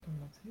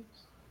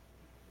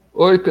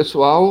Oi,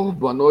 pessoal,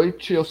 boa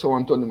noite. Eu sou o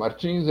Antônio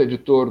Martins,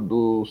 editor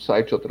do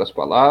site Outras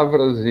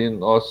Palavras, e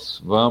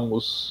nós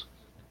vamos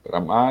para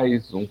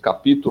mais um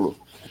capítulo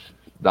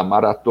da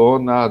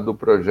maratona do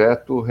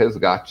projeto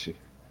Resgate.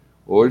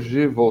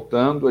 Hoje,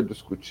 voltando a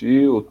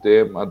discutir o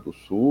tema do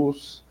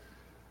SUS,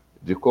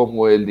 de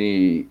como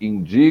ele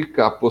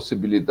indica a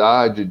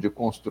possibilidade de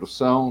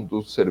construção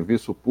do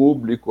serviço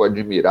público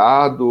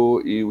admirado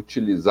e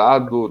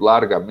utilizado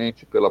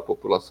largamente pela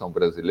população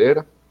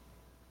brasileira,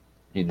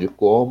 e de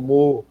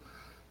como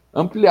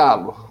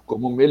ampliá-lo,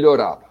 como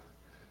melhorá-lo.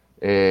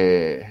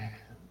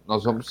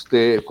 Nós vamos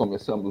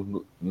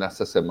começamos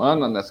nessa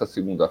semana, nessa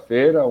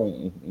segunda-feira,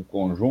 um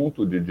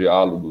conjunto de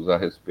diálogos a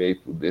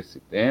respeito desse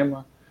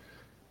tema.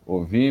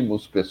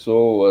 Ouvimos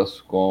pessoas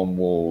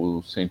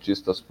como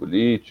cientistas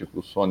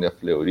políticos, Sônia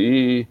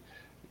Fleury,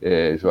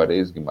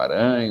 Juarez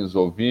Guimarães,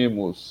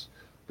 ouvimos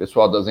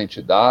pessoal das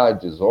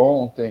entidades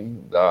ontem,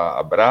 da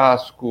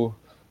Abrasco,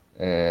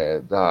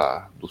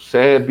 do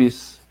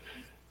SEBS,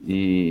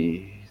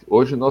 e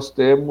hoje nós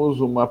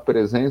temos uma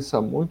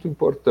presença muito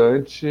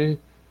importante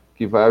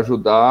que vai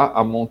ajudar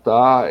a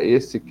montar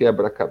esse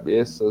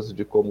quebra-cabeças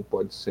de como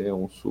pode ser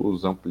um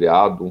SUS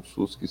ampliado, um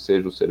SUS que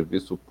seja o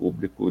serviço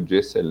público de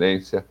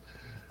excelência,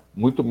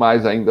 muito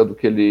mais ainda do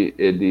que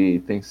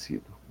ele tem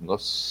sido.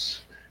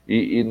 Nós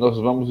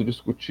vamos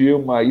discutir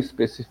uma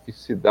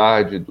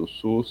especificidade do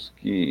SUS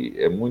que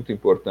é muito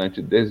importante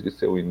desde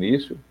seu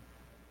início,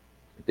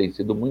 tem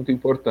sido muito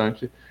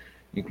importante,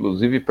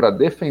 inclusive para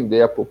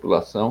defender a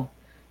população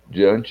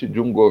diante de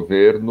um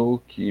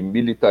governo que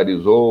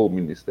militarizou o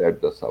Ministério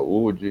da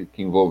Saúde,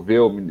 que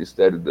envolveu o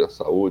Ministério da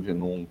Saúde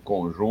num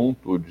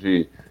conjunto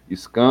de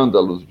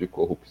escândalos de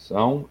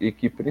corrupção e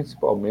que,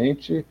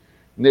 principalmente,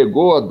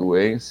 negou a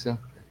doença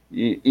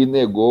e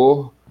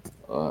negou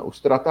os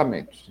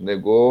tratamentos,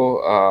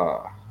 negou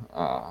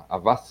a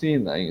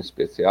vacina, em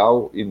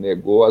especial, e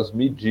negou as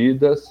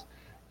medidas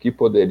que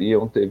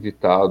poderiam ter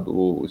evitado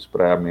o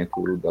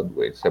espraiamento da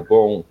doença. É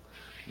bom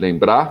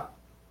lembrar,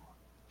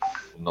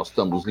 nós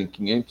estamos em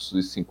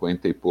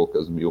 550 e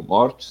poucas mil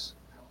mortes.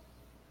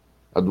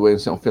 A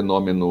doença é um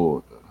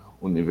fenômeno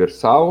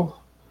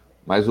universal,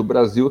 mas o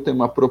Brasil tem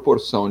uma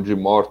proporção de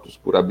mortos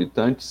por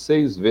habitante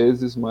 6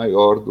 vezes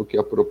maior do que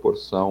a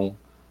proporção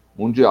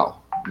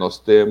mundial. Nós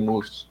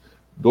temos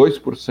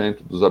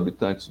 2% dos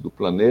habitantes do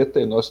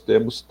planeta e nós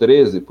temos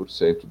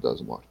 13%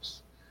 das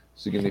mortes.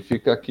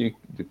 Significa que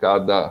de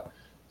cada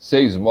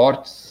 6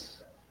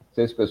 mortes,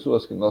 6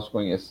 pessoas que nós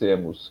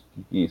conhecemos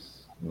que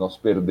nós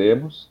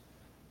perdemos,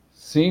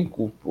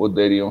 5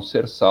 poderiam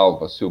ser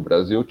salvas se o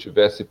Brasil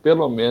tivesse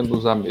pelo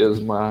menos a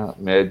mesma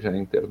média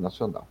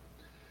internacional.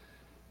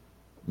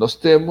 Nós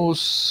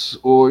temos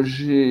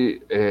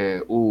hoje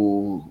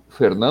o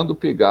Fernando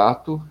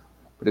Pigato,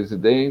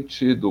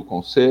 presidente do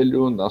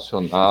Conselho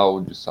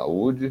Nacional de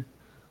Saúde.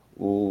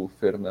 O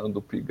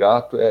Fernando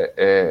Pigato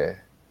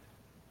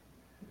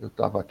eu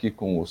estava aqui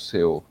com o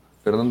seu...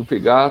 Fernando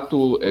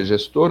Pigato é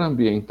gestor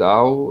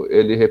ambiental,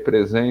 ele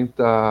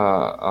representa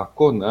a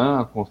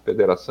CONAN, a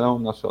Confederação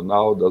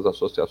Nacional das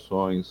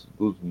Associações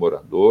dos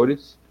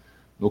Moradores,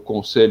 no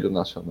Conselho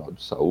Nacional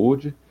de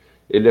Saúde.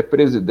 Ele é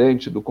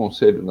presidente do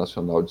Conselho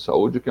Nacional de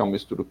Saúde, que é uma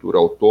estrutura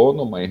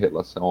autônoma em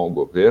relação ao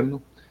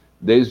governo,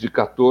 desde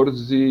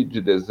 14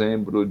 de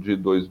dezembro de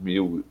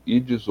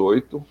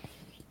 2018,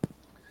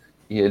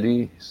 e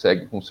ele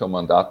segue com seu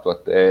mandato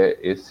até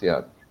esse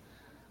ano.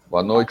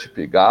 Boa noite,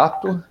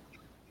 Pigato.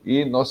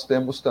 E nós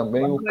temos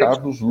também o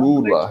Carlos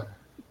Lula.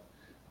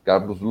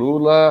 Carlos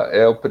Lula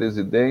é o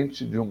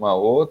presidente de uma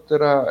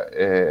outra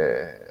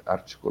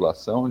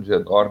articulação de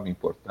enorme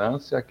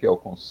importância, que é o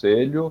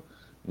Conselho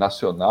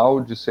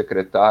Nacional de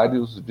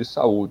Secretários de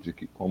Saúde,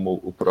 que,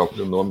 como o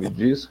próprio nome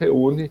diz,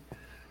 reúne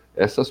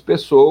essas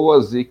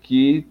pessoas e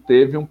que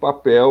teve um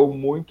papel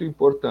muito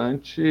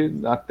importante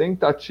na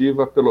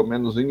tentativa, pelo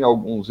menos em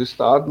alguns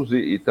estados,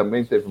 e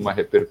também teve uma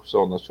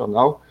repercussão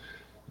nacional,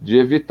 de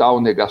evitar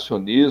o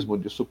negacionismo,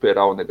 de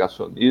superar o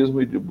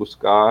negacionismo e de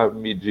buscar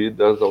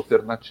medidas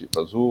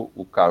alternativas.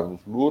 O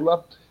Carlos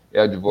Lula é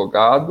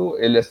advogado,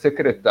 ele é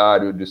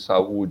secretário de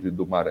Saúde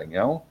do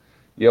Maranhão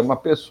e é uma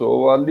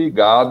pessoa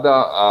ligada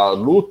à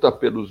luta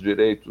pelos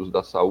direitos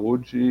da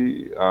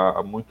saúde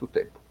há muito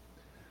tempo.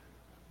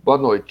 Boa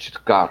noite,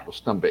 Carlos,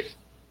 também.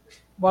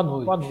 Boa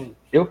noite. Boa noite.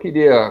 Eu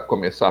queria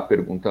começar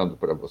perguntando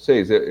para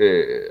vocês,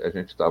 a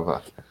gente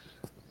estava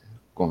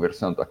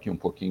conversando aqui um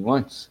pouquinho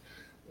antes,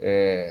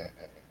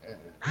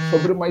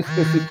 sobre uma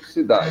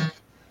especificidade.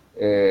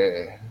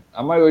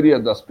 A maioria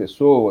das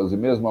pessoas, e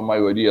mesmo a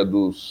maioria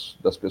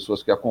das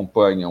pessoas que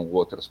acompanham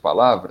Outras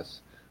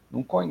Palavras,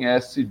 não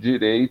conhece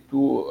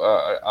direito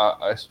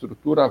a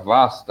estrutura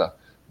vasta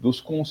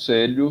dos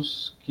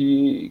conselhos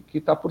que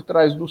está por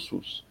trás do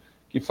SUS,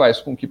 que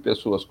faz com que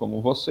pessoas como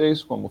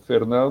vocês, como o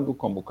Fernando,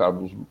 como o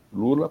Carlos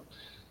Lula,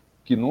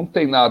 que não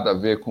tem nada a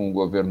ver com o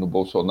governo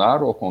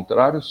Bolsonaro, ao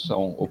contrário,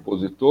 são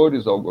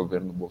opositores ao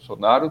governo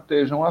Bolsonaro,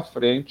 estejam à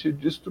frente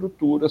de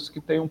estruturas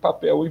que têm um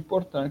papel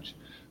importante,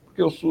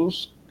 porque o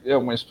SUS é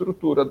uma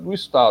estrutura do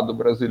Estado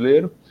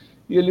brasileiro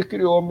e ele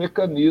criou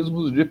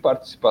mecanismos de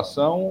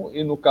participação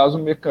e, no caso,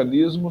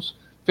 mecanismos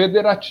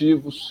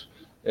federativos.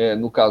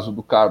 No caso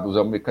do Carlos,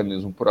 é um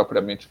mecanismo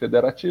propriamente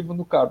federativo.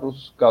 No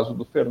caso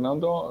do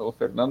Fernando, o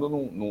Fernando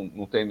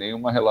não tem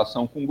nenhuma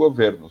relação com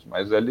governos,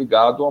 mas é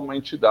ligado a uma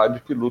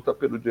entidade que luta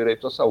pelo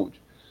direito à saúde.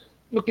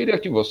 Eu queria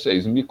que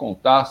vocês me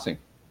contassem,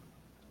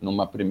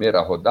 numa primeira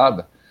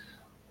rodada,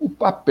 o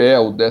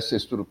papel dessa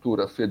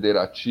estrutura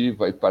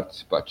federativa e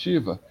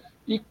participativa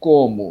e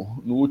como,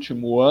 no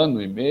último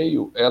ano e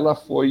meio, ela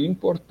foi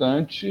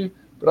importante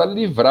para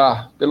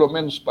livrar, pelo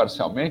menos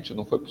parcialmente,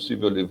 não foi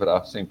possível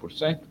livrar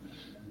 100%,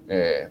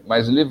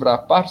 mas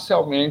livrar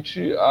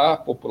parcialmente a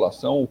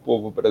população, o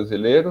povo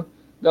brasileiro,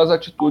 das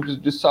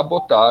atitudes de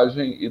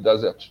sabotagem e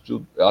das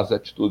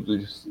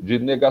atitudes de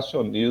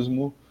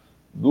negacionismo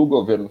do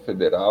governo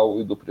federal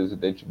e do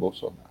presidente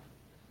Bolsonaro.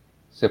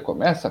 Você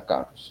começa,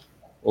 Carlos?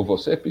 Ou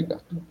você,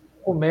 Pigato?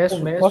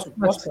 Posso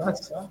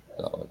começar?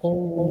 Tá,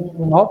 com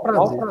o maior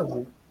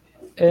prazer.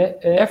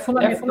 É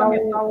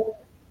fundamental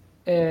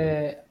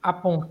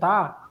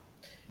apontar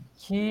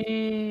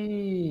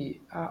que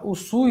o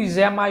SUS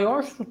é a maior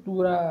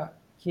estrutura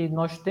que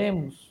nós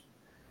temos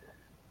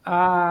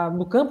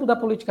no campo das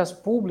políticas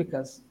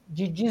públicas,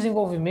 de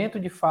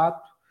desenvolvimento, de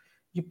fato,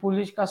 de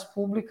políticas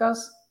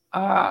públicas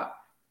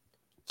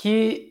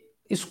que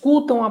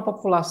escutam a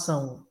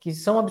população, que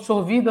são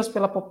absorvidas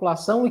pela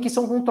população e que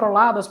são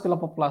controladas pela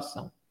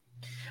população.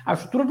 A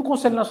estrutura do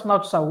Conselho Nacional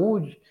de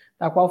Saúde,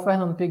 da qual o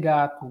Fernando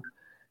Pigato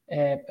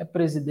é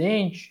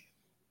presidente,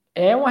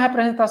 é uma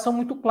representação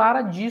muito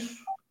clara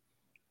disso.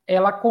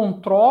 Ela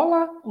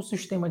controla o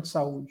sistema de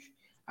saúde.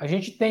 A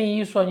gente tem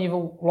isso a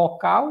nível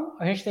local,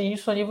 a gente tem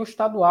isso a nível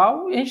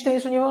estadual e a gente tem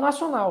isso a nível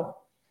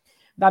nacional.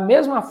 Da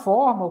mesma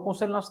forma, o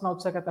Conselho Nacional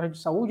de Secretários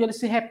de Saúde ele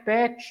se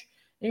repete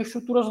em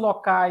estruturas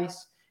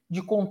locais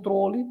de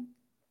controle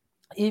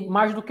e,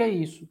 mais do que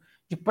isso,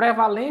 de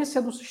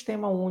prevalência do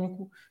Sistema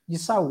Único de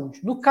Saúde.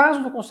 No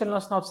caso do Conselho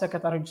Nacional de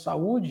Secretários de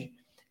Saúde,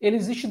 ele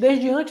existe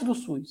desde antes do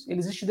SUS, ele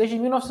existe desde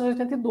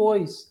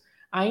 1982,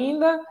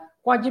 ainda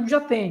com a Dib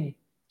Jatene,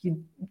 que,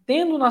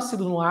 tendo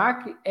nascido no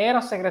Acre,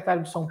 era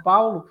secretário de São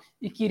Paulo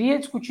e queria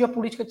discutir a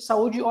política de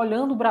saúde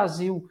olhando o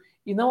Brasil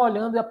e não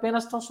olhando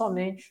apenas tão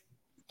somente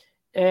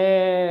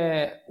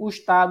o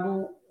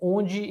estado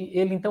onde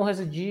ele então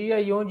residia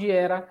e onde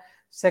era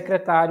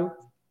secretário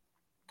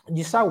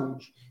de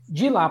saúde.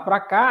 De lá para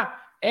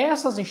cá,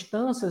 essas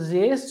instâncias e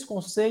esses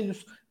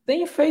conselhos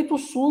têm feito o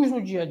SUS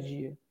no dia a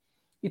dia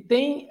e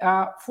têm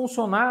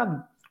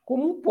funcionado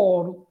como um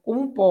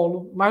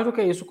polo, mais do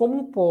que isso, como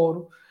um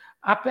polo,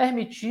 a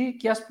permitir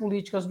que as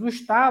políticas do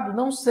Estado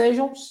não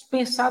sejam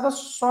pensadas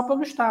só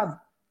pelo Estado.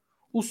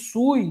 O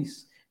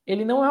SUS,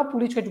 ele não é uma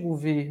política de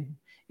governo,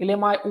 ele é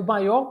o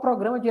maior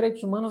programa de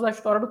direitos humanos da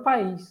história do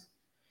país.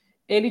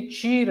 Ele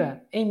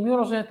tira, em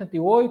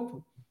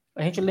 1988,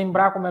 a gente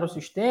lembrar como era o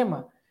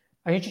sistema,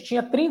 a gente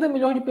tinha 30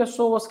 milhões de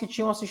pessoas que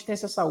tinham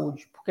assistência à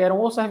saúde, porque eram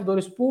ou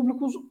servidores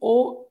públicos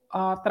ou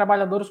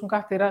trabalhadores com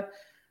carteira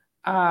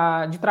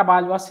de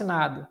trabalho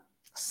assinada.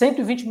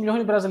 120 milhões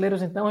de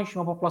brasileiros, então, a gente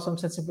tinha uma população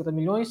de 150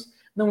 milhões,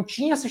 não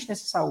tinha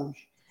assistência à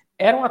saúde.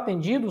 Eram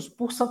atendidos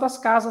por santas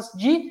casas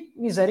de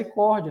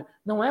misericórdia.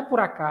 Não é por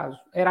acaso.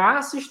 Era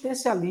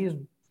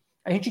assistencialismo.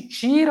 A gente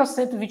tira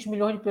 120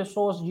 milhões de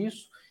pessoas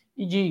disso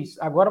e diz,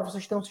 agora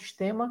vocês têm um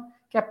sistema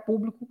que é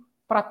público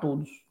para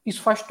todos.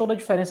 Isso faz toda a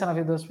diferença na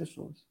vida das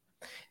pessoas.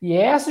 E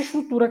é essa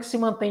estrutura que se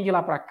mantém de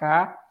lá para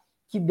cá,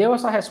 que deu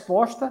essa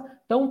resposta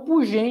tão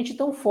pungente,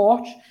 tão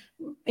forte,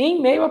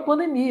 em meio à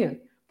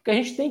pandemia. Porque a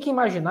gente tem que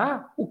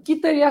imaginar o que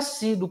teria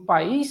sido o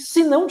país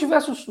se não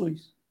tivesse o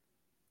SUS.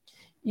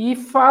 E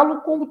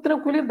falo com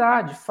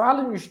tranquilidade,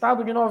 falo no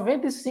estado de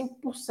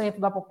 95%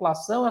 da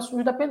população é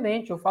SUS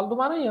dependente. Eu falo do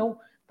Maranhão,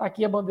 está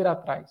aqui a bandeira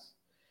atrás.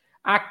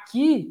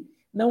 Aqui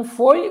não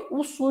foi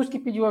o SUS que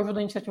pediu ajuda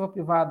à iniciativa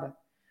privada,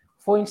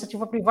 foi a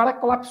iniciativa privada que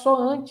colapsou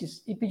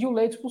antes e pediu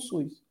leitos para o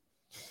SUS.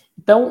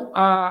 Então,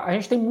 a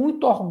gente tem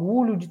muito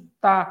orgulho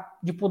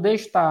de poder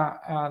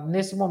estar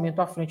nesse momento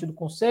à frente do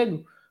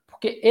Conselho,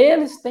 porque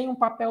eles têm um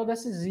papel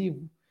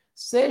decisivo.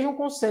 Seja um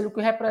conselho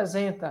que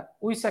representa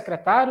os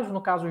secretários,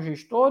 no caso os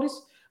gestores,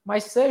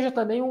 mas seja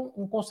também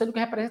um conselho que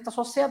representa a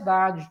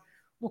sociedade,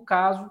 no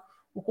caso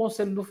o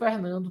conselho do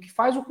Fernando, que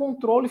faz o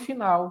controle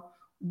final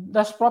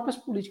das próprias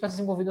políticas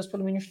desenvolvidas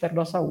pelo Ministério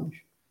da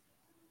Saúde.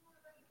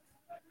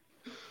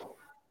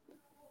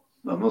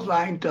 Vamos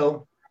lá,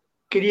 então.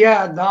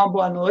 Queria dar uma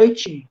boa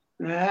noite,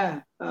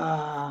 né,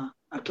 a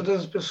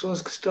todas as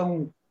pessoas que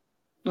estão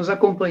nos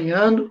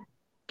acompanhando.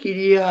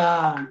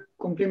 Queria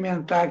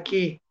cumprimentar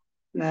aqui,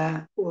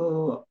 né,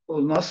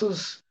 os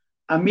nossos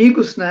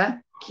amigos,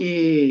 né,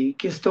 que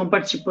estão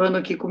participando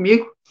aqui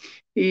comigo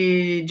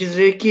e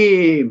dizer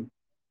que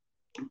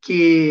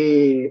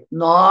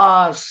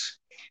nós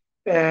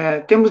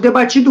temos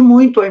debatido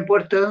muito a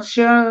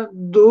importância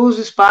dos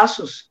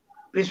espaços,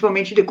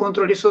 principalmente de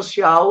controle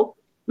social,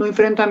 no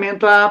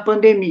enfrentamento à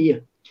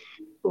pandemia.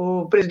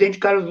 O presidente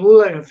Carlos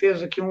Lula já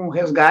fez aqui um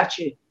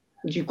resgate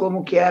de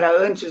como que era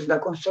antes da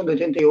Constituição de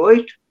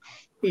 88,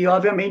 e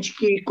obviamente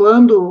que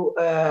quando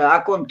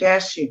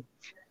acontece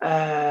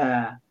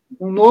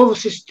um novo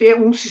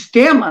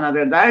sistema, na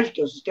verdade,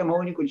 que é o Sistema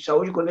Único de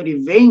Saúde, quando ele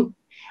vem,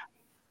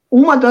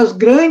 uma das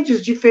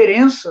grandes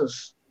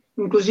diferenças,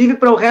 inclusive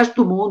para o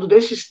resto do mundo,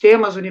 desses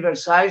sistemas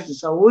universais de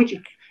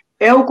saúde,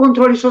 é o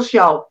controle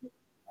social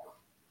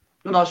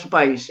no nosso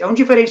país. É um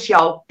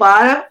diferencial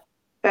para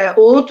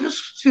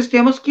outros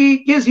sistemas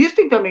que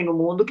existem também no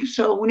mundo, que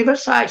são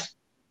universais,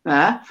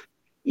 né?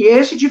 E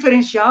esse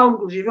diferencial,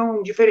 inclusive, é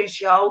um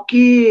diferencial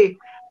que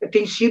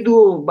tem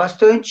sido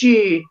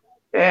bastante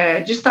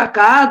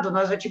destacado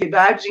nas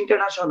atividades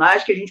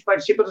internacionais que a gente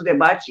participa dos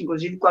debates,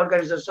 inclusive com a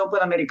Organização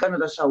Pan-Americana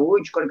da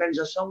Saúde, com a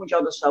Organização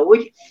Mundial da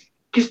Saúde,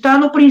 que está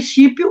no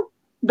princípio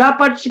da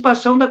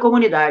participação da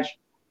comunidade.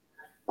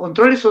 O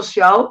controle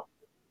social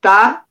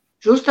está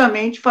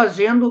justamente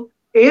fazendo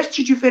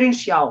este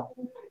diferencial.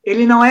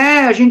 Ele não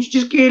é, a gente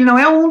diz que ele não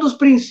é um dos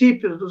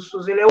princípios do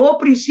SUS, ele é o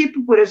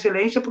princípio por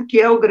excelência, porque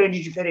é o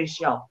grande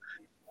diferencial.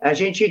 A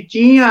gente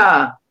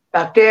tinha,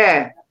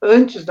 até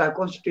antes da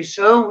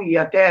Constituição e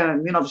até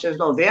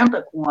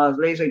 1990, com as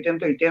leis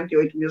 8080 e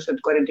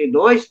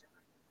 8.142,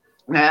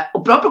 né,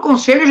 o próprio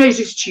Conselho já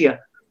existia.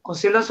 O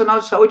Conselho Nacional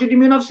de Saúde é de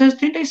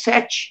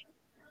 1937.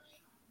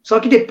 Só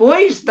que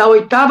depois da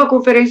 8ª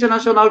Conferência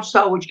Nacional de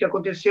Saúde, que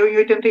aconteceu em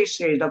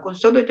 86, da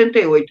Constituição de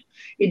 88,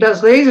 e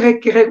das leis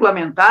que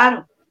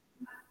regulamentaram,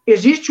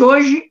 existe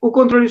hoje o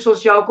controle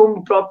social, como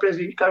o próprio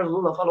presidente Carlos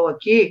Lula falou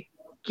aqui,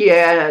 que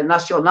é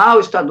nacional,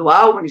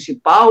 estadual,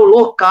 municipal,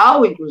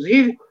 local,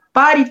 inclusive,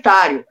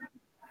 paritário.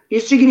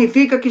 Isso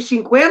significa que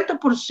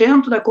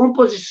 50% da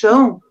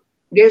composição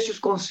desses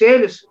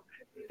conselhos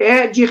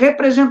é de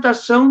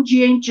representação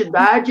de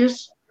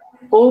entidades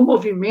ou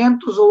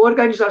movimentos ou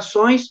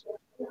organizações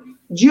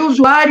de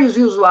usuários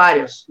e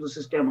usuárias do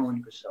Sistema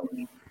Único de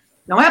Saúde.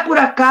 Não é por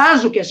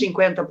acaso que é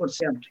 50%.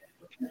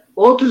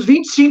 Outros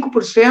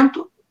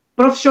 25%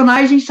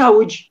 profissionais em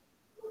saúde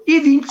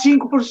e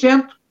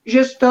 25%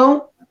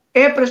 gestão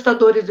e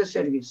prestadores de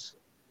serviço.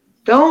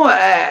 Então,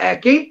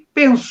 quem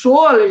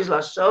pensou a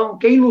legislação,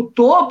 quem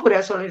lutou por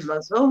essa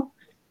legislação,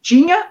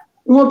 tinha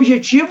um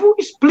objetivo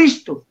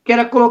explícito, que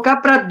era colocar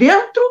para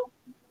dentro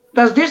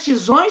das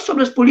decisões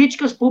sobre as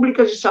políticas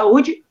públicas de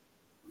saúde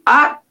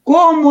a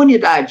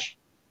comunidade.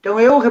 Então,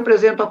 eu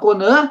represento a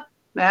CONAN,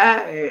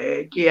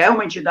 né, que é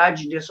uma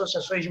entidade de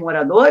associações de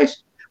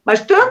moradores,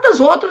 mas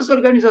tantas outras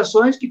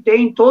organizações que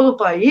tem em todo o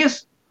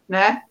país,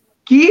 né,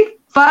 que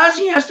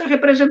fazem essa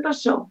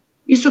representação.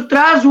 Isso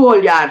traz o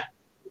olhar.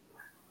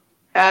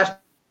 As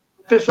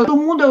pessoas, todo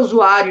mundo é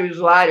usuário e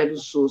usuária do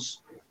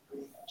SUS.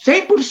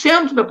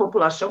 100% da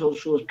população do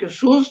SUS, porque o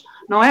SUS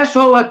não é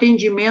só o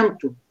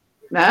atendimento,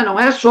 né, não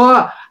é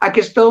só a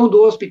questão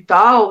do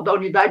hospital, da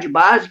unidade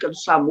básica, do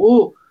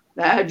SAMU,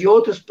 né, de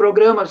outros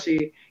programas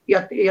e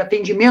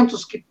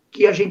atendimentos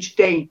que a gente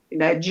tem,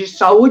 né, de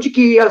saúde,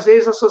 que às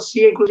vezes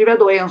associa, inclusive, a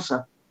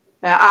doença.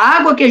 A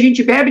água que a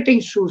gente bebe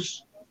tem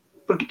SUS,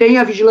 porque tem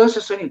a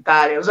vigilância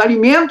sanitária. Os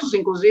alimentos,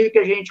 inclusive, que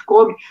a gente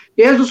come,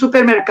 desde o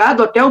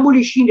supermercado até o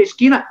bolichinho da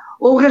esquina,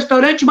 ou o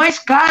restaurante mais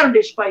caro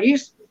desse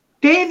país,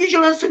 tem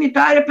vigilância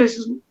sanitária para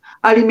esses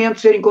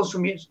alimentos serem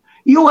consumidos.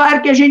 E o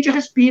ar que a gente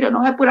respira,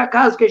 não é por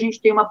acaso que a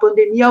gente tem uma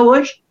pandemia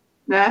hoje,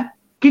 né,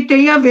 que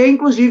tem a ver,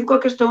 inclusive, com a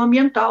questão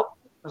ambiental.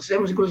 Nós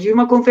temos, inclusive,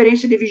 uma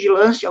conferência de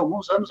vigilância,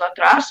 alguns anos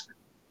atrás,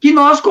 que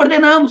nós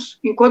coordenamos,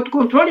 enquanto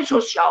controle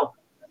social.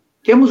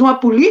 Temos uma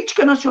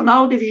política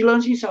nacional de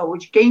vigilância em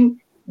saúde. Quem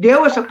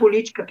deu essa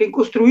política, quem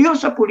construiu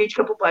essa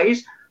política para o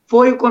país,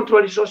 foi o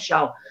controle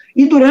social.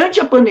 E durante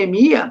a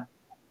pandemia,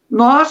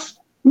 nós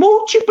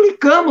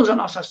multiplicamos a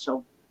nossa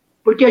ação,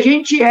 porque a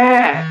gente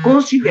é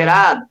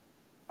considerado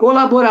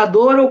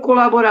colaborador ou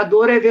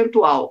colaboradora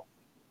eventual.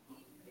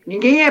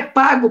 Ninguém é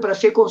pago para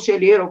ser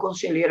conselheiro ou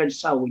conselheira de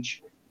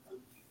saúde.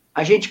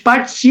 A gente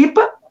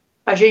participa,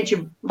 a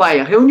gente vai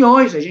a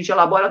reuniões, a gente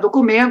elabora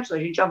documentos, a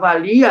gente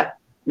avalia,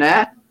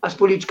 né, as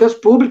políticas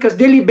públicas,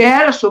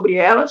 delibera sobre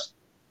elas,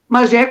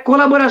 mas é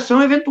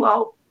colaboração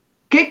eventual.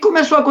 O que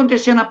começou a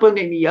acontecer na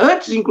pandemia,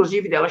 antes,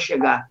 inclusive, dela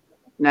chegar,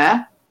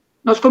 né?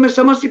 Nós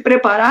começamos a se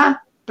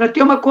preparar para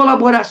ter uma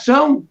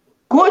colaboração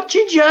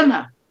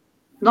cotidiana.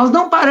 Nós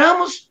não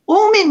paramos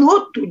um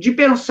minuto de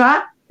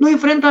pensar no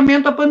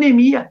enfrentamento à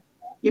pandemia.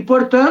 E,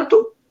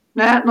 portanto,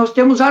 né, nós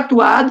temos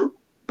atuado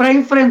para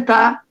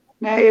enfrentar,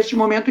 né, esse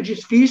momento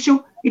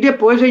difícil, e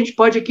depois a gente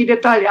pode aqui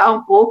detalhar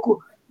um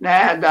pouco,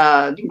 né,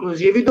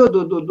 inclusive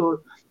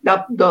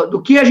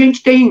do que a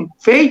gente tem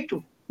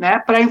feito, né,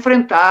 para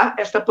enfrentar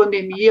esta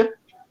pandemia,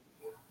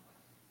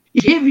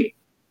 e vive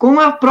com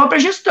a própria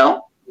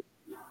gestão,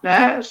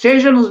 né,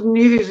 seja nos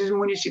níveis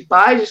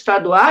municipais,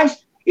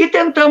 estaduais, e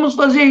tentamos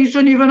fazer isso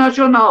a nível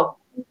nacional.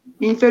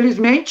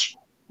 Infelizmente,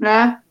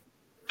 né,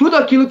 tudo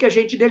aquilo que a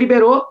gente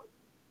deliberou,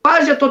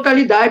 quase a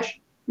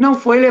totalidade, não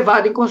foi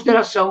levado em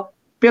consideração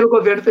pelo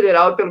governo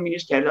federal e pelo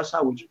Ministério da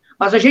Saúde.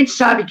 Mas a gente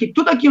sabe que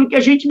tudo aquilo que a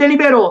gente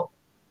deliberou,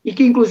 e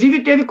que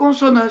inclusive teve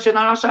consonância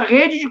na nossa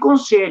rede de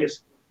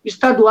conselhos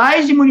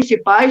estaduais e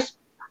municipais,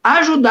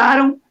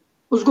 ajudaram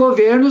os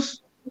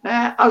governos,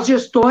 né, as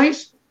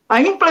gestões,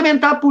 a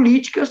implementar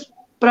políticas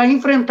para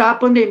enfrentar a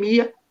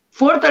pandemia,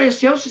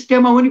 fortalecer o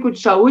Sistema Único de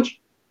Saúde,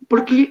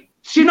 porque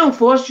se não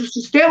fosse o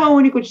Sistema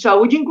Único de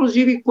Saúde,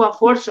 inclusive com a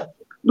força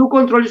do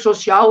controle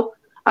social,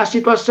 a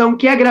situação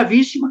que é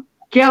gravíssima,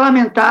 que é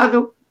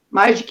lamentável,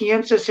 mais de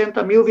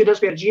 560 mil vidas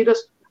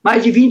perdidas,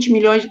 mais de 20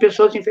 milhões de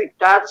pessoas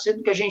infectadas,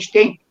 sendo que a gente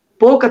tem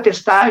pouca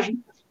testagem,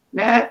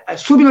 né, a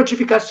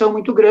subnotificação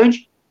muito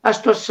grande, a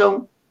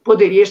situação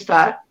poderia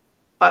estar,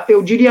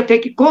 eu diria até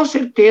que com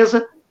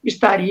certeza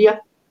estaria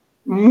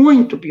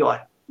muito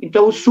pior.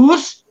 Então, o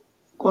SUS,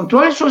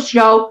 controle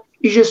social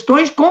e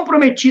gestões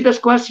comprometidas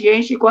com a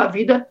ciência e com a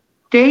vida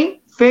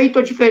têm feito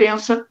a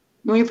diferença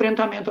no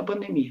enfrentamento à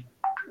pandemia.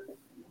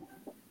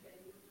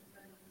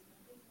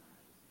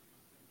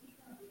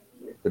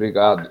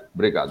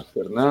 Obrigado,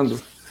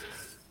 Fernando.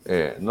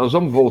 Nós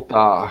vamos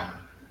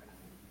voltar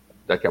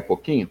daqui a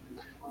pouquinho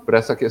para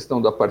essa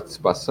questão da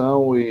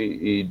participação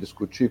e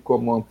discutir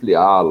como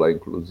ampliá-la,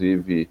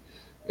 inclusive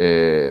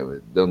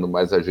dando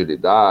mais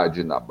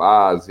agilidade na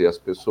base, as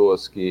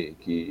pessoas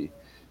que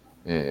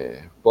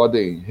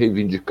podem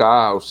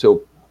reivindicar o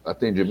seu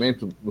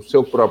atendimento no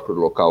seu próprio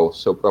local, no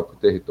seu próprio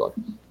território.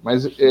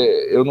 Mas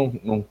eu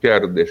não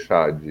quero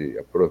deixar de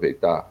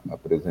aproveitar a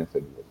presença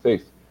de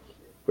vocês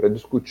para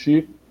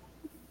discutir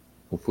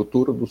o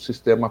futuro do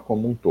sistema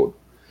como um todo.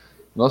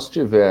 Nós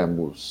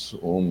tivemos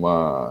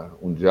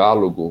um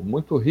diálogo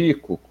muito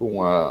rico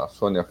com a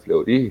Sônia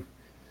Fleury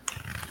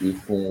e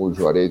com o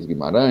Juarez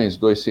Guimarães,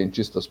 dois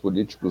cientistas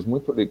políticos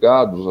muito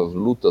ligados às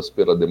lutas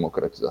pela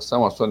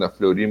democratização, a Sônia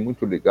Fleury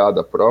muito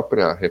ligada à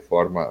própria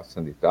reforma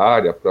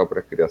sanitária, à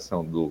própria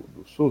criação do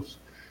SUS,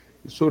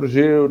 e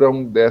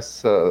surgiram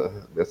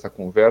dessa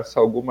conversa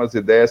algumas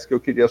ideias que eu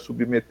queria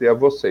submeter a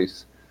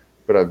vocês,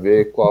 para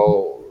ver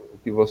o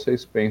que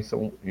vocês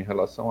pensam em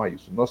relação a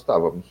isso. Nós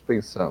estávamos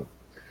pensando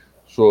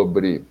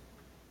sobre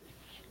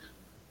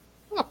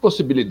a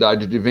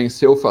possibilidade de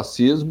vencer o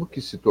fascismo,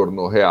 que se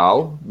tornou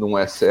real, não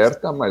é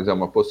certa, mas é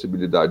uma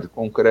possibilidade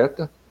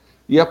concreta,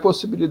 e a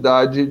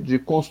possibilidade de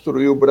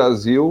construir o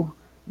Brasil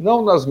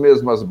não nas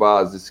mesmas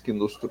bases que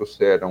nos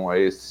trouxeram a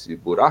esse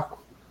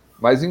buraco,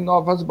 mas em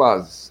novas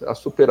bases. A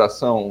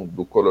superação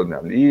do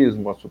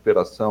colonialismo, a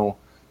superação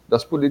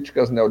das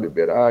políticas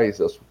neoliberais,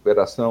 a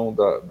superação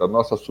da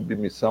nossa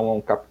submissão a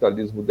um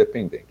capitalismo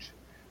dependente.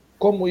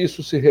 Como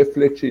isso se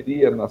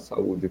refletiria na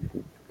saúde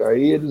pública?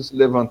 Aí eles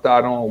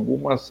levantaram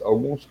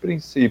alguns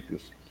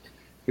princípios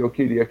que eu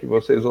queria que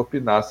vocês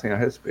opinassem a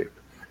respeito.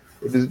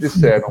 Eles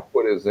disseram,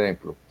 por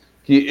exemplo,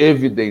 que,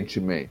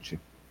 evidentemente,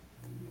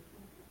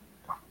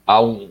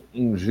 há um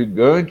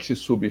gigante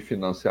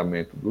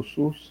subfinanciamento do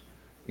SUS,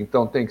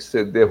 então tem que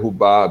ser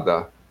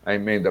derrubada a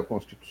emenda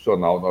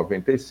constitucional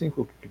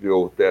 95, que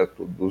criou o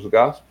teto dos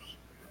gastos.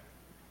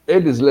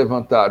 Eles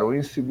levantaram,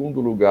 em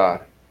segundo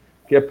lugar,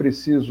 que é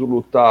preciso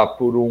lutar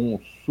por um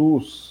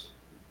SUS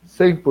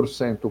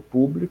 100%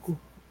 público,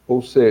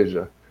 ou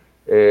seja,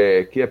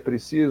 que é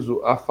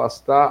preciso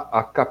afastar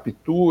a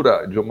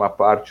captura de uma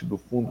parte do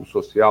fundo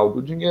social,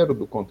 do dinheiro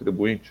do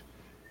contribuinte,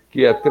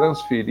 que é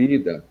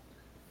transferida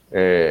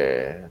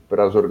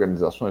para as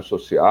organizações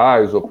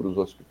sociais ou para os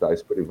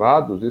hospitais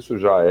privados. Isso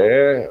já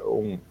é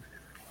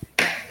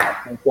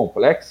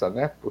complexa,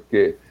 né?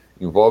 Porque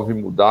envolve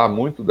mudar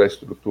muito da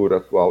estrutura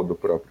atual do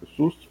próprio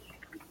SUS,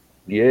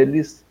 e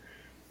eles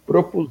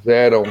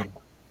propuseram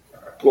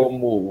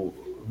como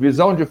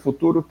visão de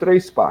futuro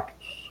 3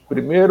 pactos.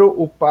 Primeiro,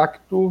 o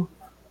pacto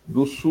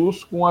do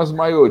SUS com as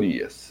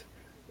maiorias.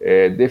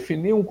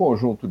 Definir um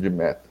conjunto de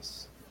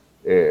metas.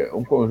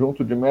 Um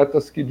conjunto de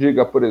metas que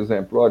diga, por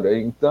exemplo, olha,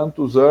 em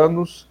tantos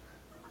anos,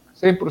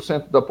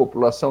 100% da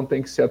população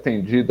tem que ser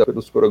atendida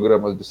pelos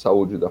programas de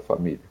saúde da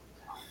família.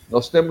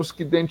 Nós temos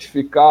que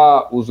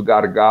identificar os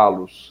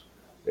gargalos,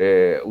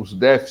 os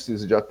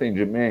déficits de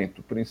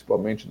atendimento,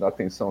 principalmente na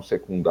atenção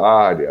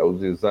secundária,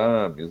 os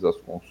exames, as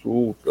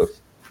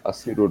consultas, as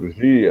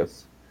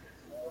cirurgias.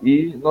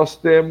 E nós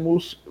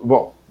temos,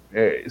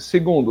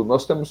 segundo,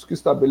 nós temos que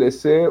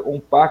estabelecer um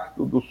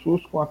pacto do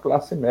SUS com a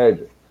classe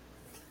média,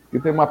 que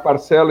tem uma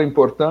parcela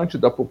importante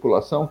da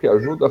população que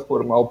ajuda a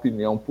formar a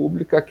opinião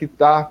pública, que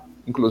está,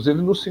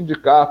 inclusive, nos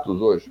sindicatos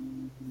hoje.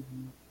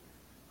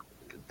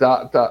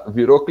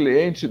 Virou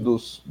cliente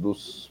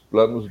dos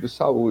planos de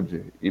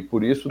saúde e,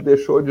 por isso,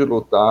 deixou de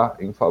lutar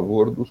em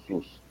favor do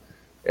SUS.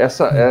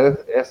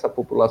 Essa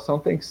população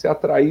tem que ser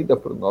atraída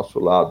para o nosso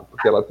lado,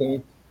 porque ela tem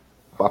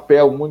um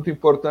papel muito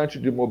importante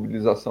de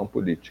mobilização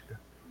política.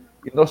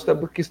 E nós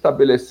temos que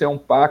estabelecer um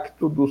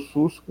pacto do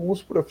SUS com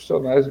os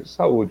profissionais de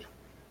saúde,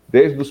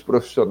 desde os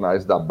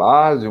profissionais da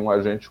base, um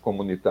agente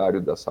comunitário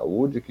da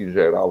saúde, que, em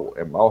geral,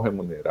 é mal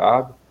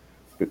remunerado,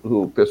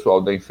 o pessoal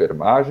da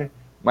enfermagem,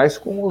 mas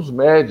com os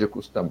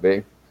médicos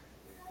também.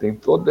 Tem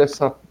toda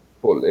essa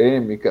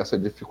polêmica, essa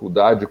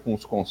dificuldade com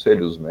os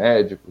conselhos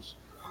médicos,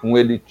 um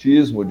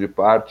elitismo de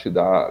parte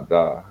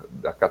da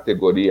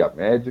categoria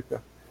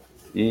médica,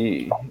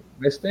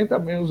 mas tem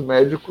também os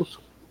médicos,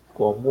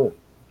 como,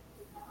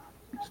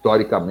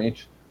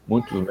 historicamente,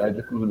 muitos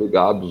médicos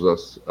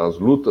ligados às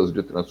lutas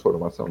de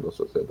transformação da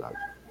sociedade.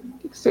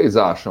 O que vocês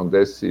acham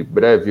desse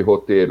breve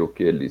roteiro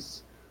que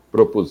eles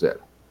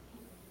propuseram.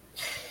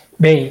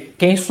 Bem,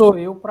 quem sou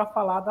eu para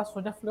falar da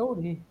Sônia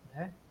Fleury,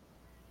 né?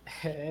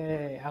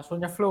 A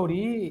Sônia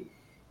Fleury,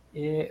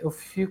 eu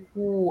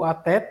fico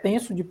até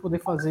tenso de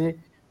poder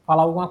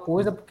falar alguma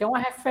coisa, porque é uma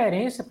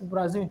referência para o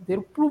Brasil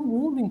inteiro, para o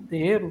mundo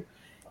inteiro.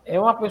 É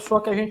uma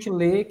pessoa que a gente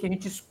lê, que a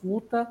gente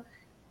escuta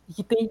e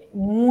que tem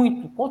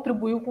muito,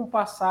 contribuiu com o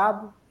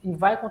passado e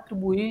vai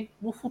contribuir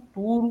no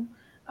futuro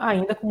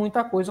ainda com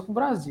muita coisa com o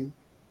Brasil.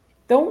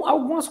 Então,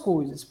 algumas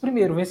coisas.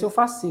 Primeiro, vencer o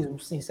fascismo.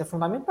 Sim, isso é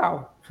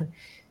fundamental.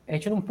 A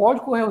gente não pode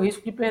correr o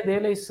risco de perder a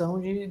eleição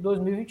de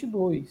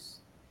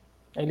 2022,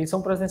 a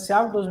eleição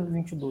presidencial de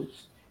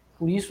 2022.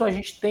 Por isso, a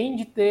gente tem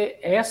de ter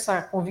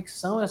essa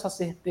convicção, essa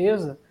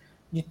certeza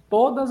de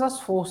todas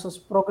as forças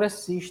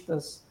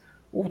progressistas,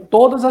 ou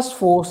todas as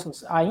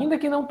forças, ainda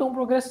que não tão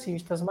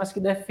progressistas, mas que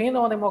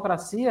defendam a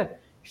democracia,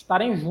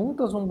 estarem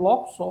juntas num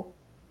bloco só.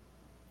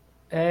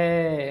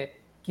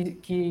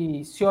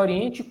 Que se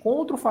oriente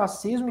contra o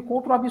fascismo e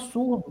contra o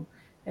absurdo.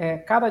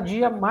 Cada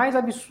dia mais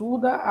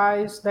absurda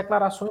as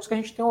declarações que a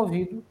gente tem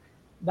ouvido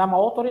da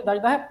maior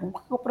autoridade da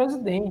República, que é o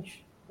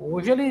presidente.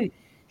 Hoje ele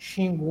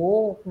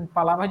xingou, com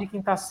palavras de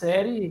quinta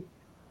série,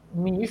 o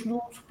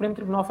ministro do Supremo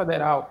Tribunal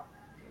Federal.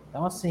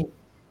 Então, assim,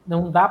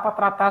 não dá para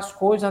tratar as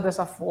coisas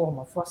dessa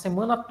forma. Foi a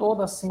semana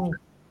toda assim,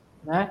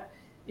 né?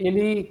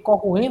 Ele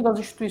corroendo as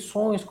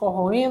instituições,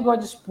 corroendo a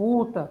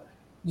disputa,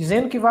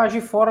 dizendo que vai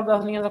agir fora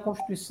das linhas da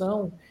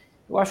Constituição.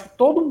 Eu acho que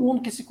todo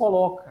mundo que se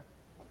coloca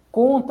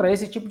contra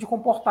esse tipo de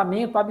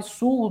comportamento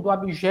absurdo,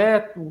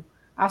 abjeto,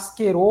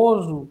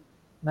 asqueroso,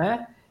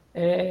 né,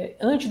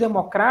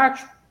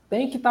 antidemocrático,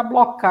 tem que estar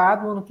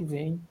blocado no ano que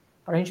vem,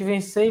 para a gente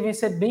vencer e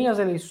vencer bem as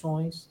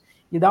eleições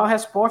e dar uma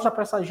resposta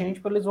para essa gente,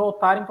 para eles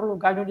voltarem para o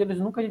lugar de onde eles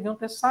nunca deviam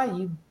ter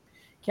saído,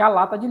 que é a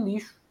lata de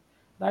lixo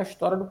da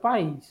história do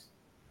país.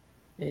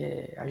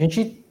 A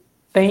gente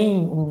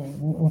tem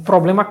um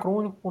problema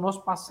crônico com o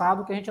nosso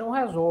passado que a gente não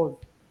resolve,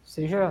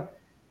 seja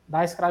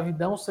da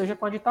escravidão, seja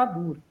com a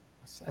ditadura.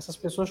 Se essas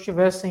pessoas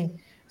tivessem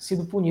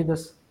sido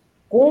punidas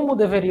como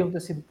deveriam ter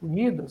sido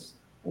punidas,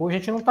 hoje a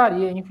gente não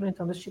estaria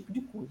enfrentando esse tipo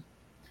de coisa.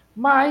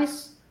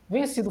 Mas,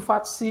 vencido o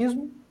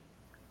fascismo,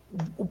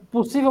 o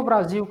possível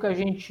Brasil que a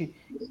gente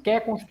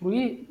quer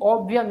construir,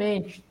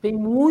 obviamente, tem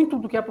muito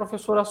do que a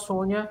professora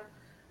Sônia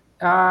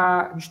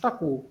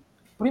destacou.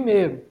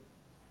 Primeiro,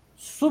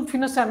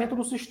 subfinanciamento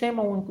do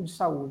Sistema Único de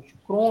Saúde,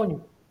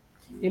 crônico.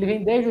 Ele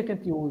vem desde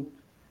 88.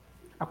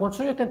 A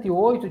Constituição de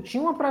 88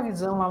 tinha uma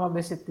previsão lá no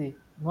ABCT,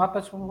 no Ato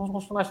das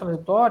Constitucionais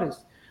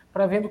Transitórias,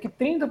 prevendo que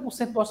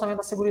 30% do orçamento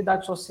da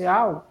Seguridade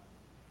Social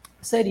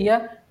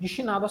seria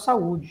destinado à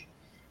saúde.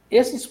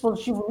 Esse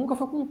dispositivo nunca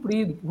foi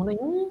cumprido por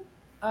nenhum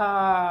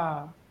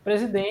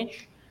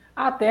presidente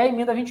até a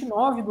emenda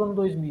 29 do ano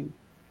 2000.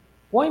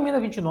 Com a emenda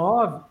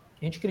 29,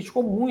 a gente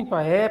criticou muito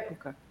à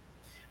época,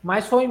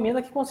 mas foi uma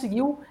emenda que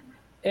conseguiu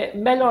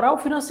melhorar o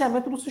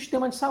financiamento do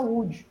sistema de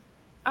saúde,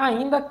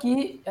 ainda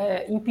que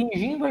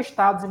impingindo a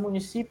estados e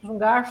municípios um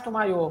gasto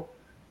maior,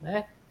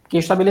 né? Que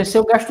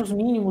estabeleceu gastos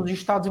mínimos de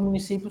estados e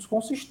municípios com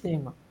o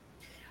sistema.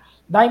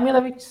 Da emenda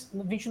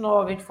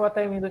 29, a gente foi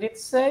até a emenda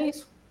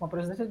 86, com a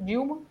presidência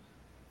Dilma.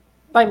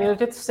 Da emenda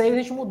 86, a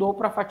gente mudou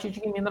para a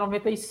fatídica emenda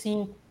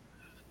 95,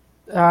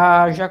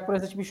 já com o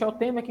presidente Michel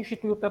Temer, que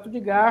instituiu o teto de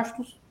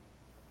gastos,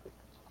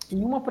 e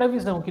uma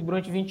previsão que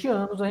durante 20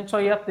 anos a gente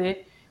só ia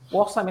ter o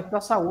orçamento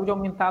da saúde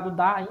aumentado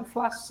da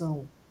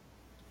inflação.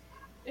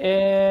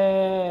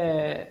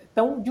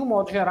 Então, de um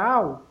modo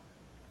geral,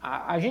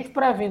 a gente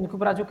prevendo que o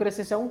Brasil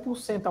crescesse a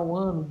 1% ao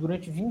ano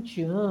durante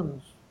 20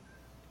 anos,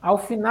 ao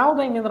final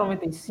da emenda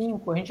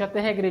 95, a gente já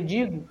ter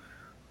regredido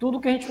tudo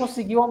que a gente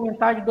conseguiu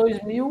aumentar de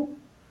 2000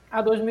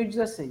 a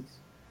 2016.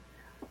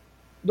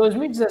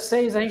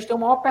 2016, a gente tem o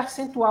maior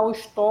percentual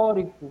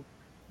histórico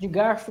de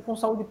gasto com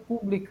saúde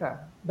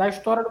pública da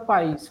história do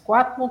país,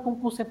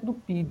 4,1% do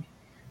PIB.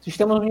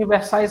 Sistemas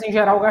universais, em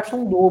geral,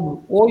 gastam o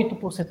dobro,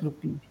 8% do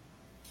PIB.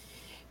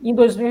 Em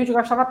 2000, a gente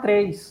gastava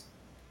 3%.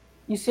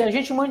 E se a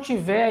gente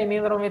mantiver a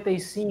emenda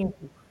 95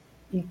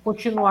 e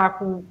continuar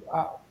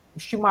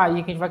estimar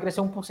aí que a gente vai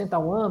crescer 1%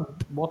 ao ano,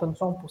 botando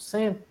só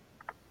 1%,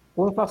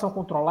 com inflação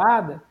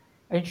controlada,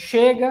 a gente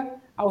chega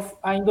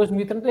em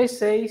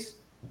 2036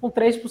 com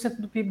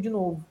 3% do PIB de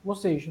novo. Ou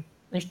seja,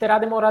 a gente terá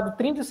demorado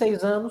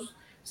 36 anos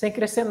sem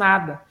crescer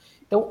nada.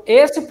 Então,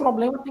 esse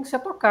problema tem que ser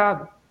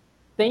tocado.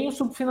 Tem o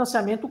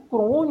subfinanciamento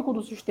crônico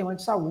do sistema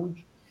de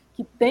saúde,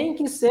 que tem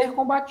que ser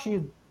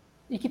combatido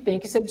e que tem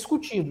que ser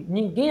discutido.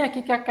 Ninguém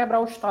aqui quer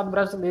quebrar o Estado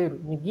brasileiro.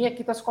 Ninguém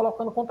aqui está se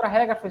colocando contra a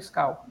regra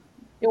fiscal.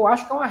 Eu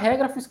acho que é uma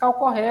regra fiscal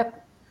correta.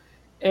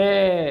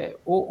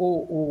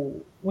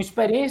 Uma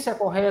experiência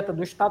correta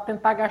do Estado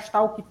tentar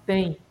gastar o que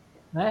tem,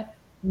 né?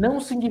 Não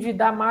se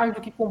endividar mais do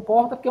que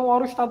comporta, porque uma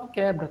hora o Estado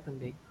quebra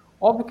também.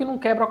 Óbvio que não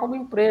quebra como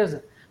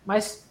empresa,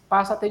 mas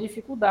passa a ter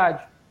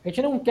dificuldade. A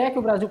gente não quer que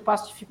o Brasil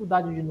passe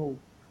dificuldade de novo.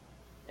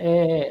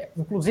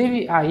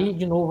 Inclusive, aí,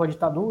 de novo, a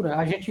ditadura,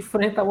 a gente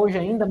enfrenta hoje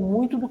ainda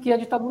muito do que a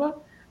ditadura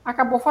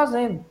acabou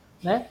fazendo,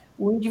 né?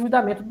 O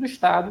endividamento do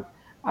Estado,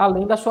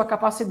 além da sua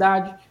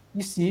capacidade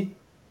de se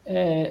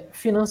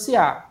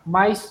financiar.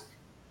 Mas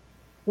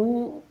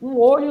um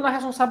olho na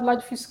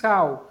responsabilidade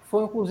fiscal, que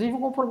foi inclusive um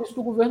compromisso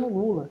do governo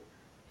Lula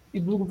e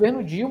do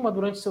governo Dilma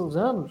durante seus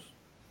anos,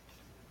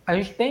 a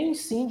gente tem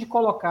sim de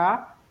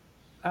colocar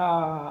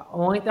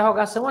uma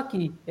interrogação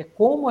aqui. É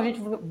como a gente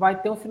vai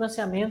ter um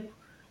financiamento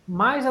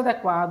mais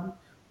adequado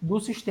do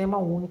Sistema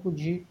Único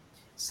de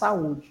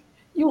Saúde.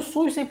 E o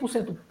SUS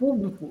 100%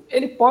 público,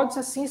 ele pode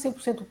ser sim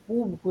 100%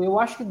 público, eu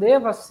acho que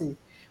deva ser.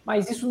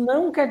 Mas isso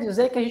não quer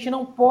dizer que a gente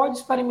não pode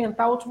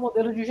experimentar outros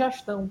modelos de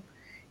gestão.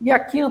 E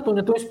aqui, Antônio,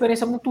 eu tenho uma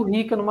experiência muito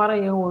rica no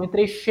Maranhão. Eu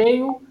entrei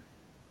cheio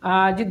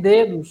de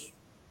dedos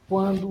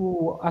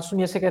quando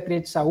assumi a Secretaria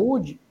de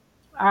Saúde,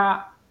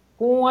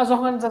 com as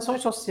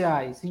organizações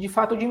sociais, e de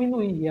fato eu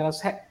diminuí.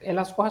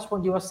 Elas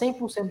correspondiam a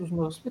 100% dos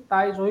meus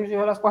hospitais, hoje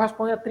elas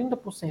correspondem a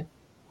 30%.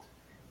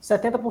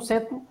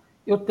 70%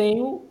 eu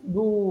tenho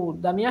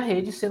da minha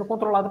rede sendo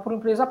controlada por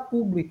empresa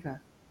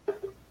pública.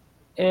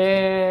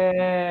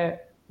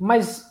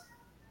 Mas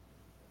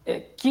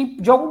que,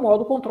 de algum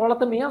modo, controla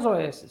também as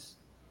OS.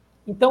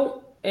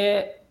 Então,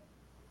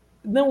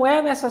 não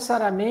é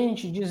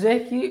necessariamente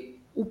dizer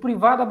que o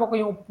privado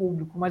abocanhou o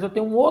público, mas eu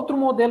tenho um outro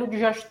modelo de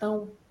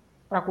gestão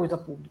para a coisa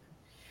pública.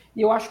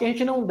 E eu acho que a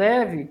gente não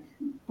deve,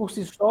 por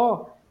si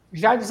só,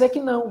 já dizer que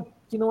não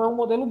é um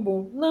modelo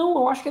bom. Não,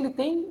 eu acho que ele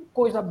tem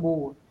coisa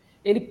boa.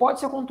 Ele pode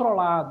ser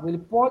controlado, ele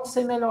pode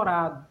ser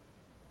melhorado,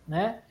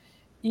 né?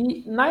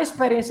 E na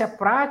experiência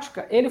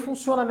prática, ele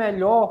funciona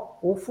melhor,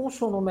 ou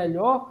funcionou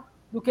melhor,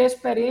 do que a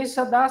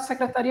experiência da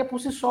secretaria por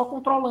si só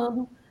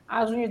controlando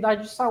as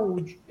unidades de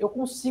saúde. Eu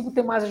consigo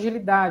ter mais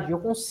agilidade, eu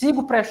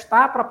consigo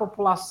prestar para a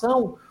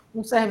população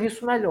um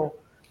serviço melhor.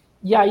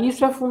 E aí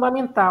isso é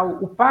fundamental.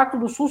 O pacto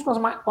do SUS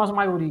com as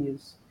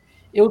maiorias.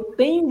 Eu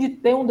tenho de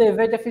ter um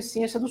dever de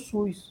eficiência do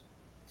SUS.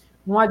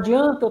 Não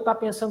adianta eu estar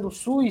pensando o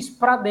SUS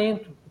para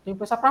dentro, eu tenho que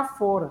pensar para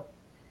fora.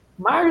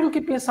 Mais do que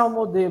pensar o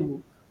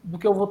modelo do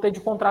que eu vou ter de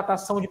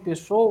contratação de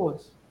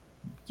pessoas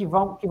que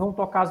vão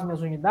tocar as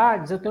minhas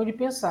unidades, eu tenho de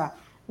pensar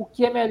o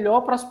que é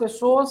melhor para as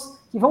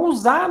pessoas que vão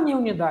usar a minha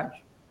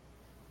unidade.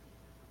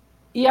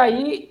 E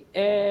aí,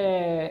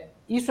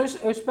 isso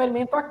eu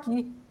experimento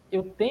aqui.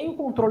 Eu tenho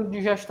controle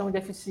de gestão de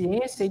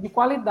eficiência e de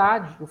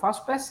qualidade. Eu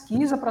faço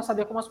pesquisa para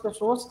saber como as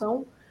pessoas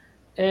estão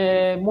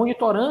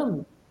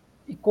monitorando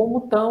e como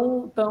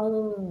estão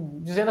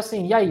dizendo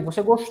assim, e aí,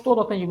 você gostou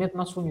do atendimento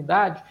na sua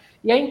unidade?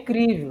 E é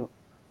incrível.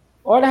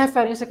 Olha a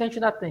referência que a gente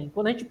ainda tem.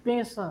 Quando a gente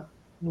pensa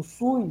no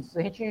SUS,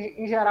 a gente,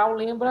 em geral,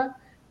 lembra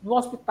de um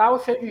hospital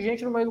cheio de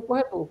gente no meio do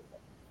corredor.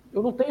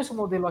 Eu não tenho esse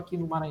modelo aqui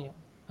no Maranhão.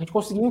 A gente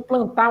conseguiu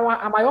implantar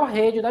a maior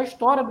rede da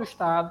história do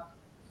Estado,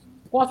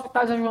 com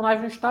hospitais regionais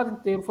no Estado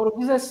inteiro. Foram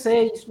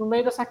 16 no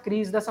meio dessa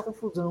crise, dessa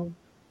confusão.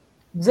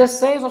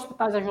 16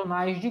 hospitais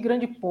regionais de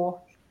grande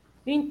porte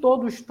em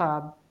todo o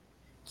Estado,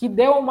 que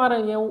deu ao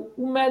Maranhão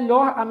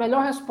a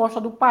melhor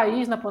resposta do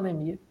país na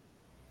pandemia.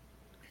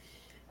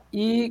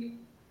 E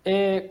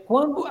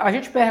quando a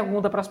gente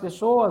pergunta para as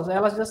pessoas,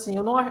 elas dizem assim,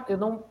 eu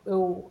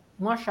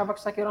não achava que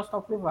isso aqui era um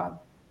hospital privado.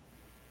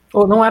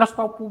 Ou não era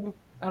hospital público,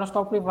 era um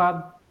hospital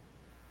privado.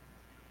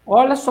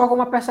 Olha só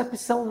como a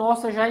percepção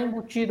nossa já é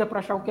embutida para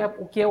achar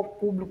o que é o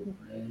público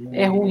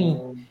é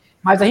ruim.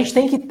 Mas a gente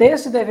tem que ter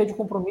esse dever de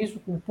compromisso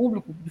com o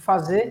público, de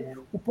fazer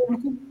o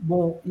público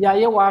bom. E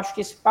aí eu acho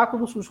que esse pacto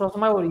do SUS com as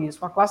maiorias,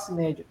 com a classe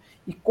média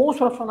e com os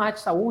profissionais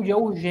de saúde é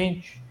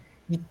urgente,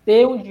 de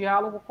ter um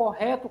diálogo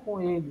correto com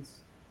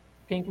eles.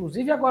 Porque,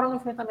 inclusive, agora no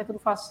enfrentamento do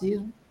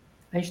fascismo,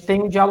 a gente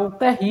tem um diálogo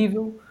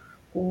terrível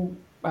com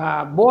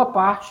a boa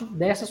parte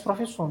dessas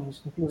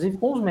profissões, inclusive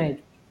com os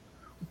médicos.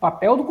 O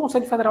papel do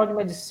Conselho Federal de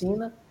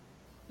Medicina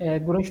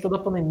durante toda a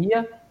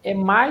pandemia é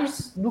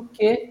mais do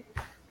que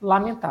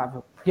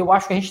lamentável. E eu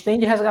acho que a gente tem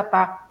de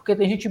resgatar, porque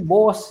tem gente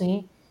boa,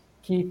 sim,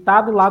 que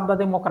está do lado da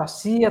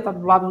democracia, está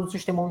do lado do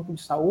Sistema Único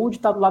de Saúde,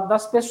 está do lado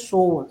das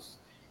pessoas,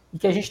 e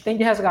que a gente tem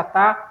de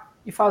resgatar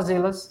e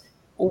fazê-las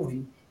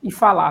ouvir. E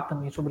falar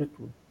também,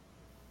 sobretudo.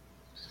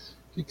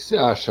 O que você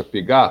acha,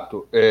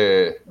 Pigato?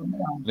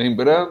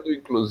 Lembrando,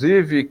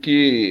 inclusive,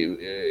 que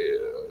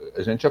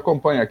a gente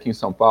acompanha aqui em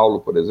São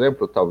Paulo, por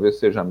exemplo, talvez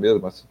seja a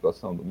mesma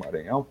situação do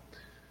Maranhão,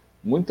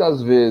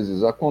 muitas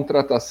vezes a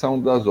contratação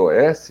das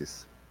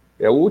OSs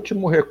é o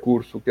último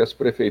recurso que as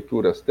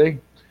prefeituras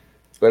têm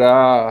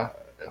para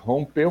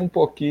romper um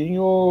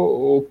pouquinho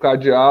o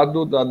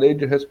cadeado da lei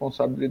de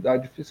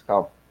responsabilidade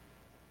fiscal.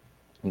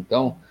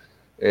 Então,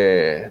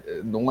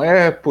 não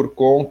é por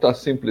conta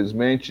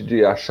simplesmente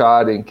de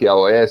acharem que a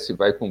OS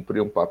vai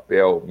cumprir um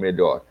papel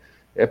melhor,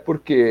 é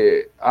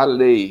porque a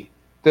lei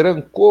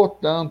trancou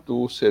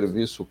tanto o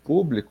serviço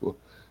público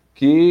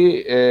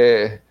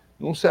que,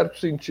 num certo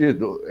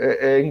sentido,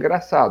 é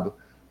engraçado.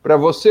 Para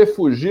você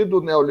fugir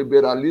do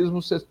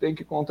neoliberalismo, você tem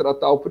que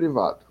contratar o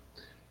privado.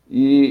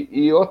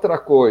 E outra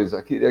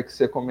coisa, queria que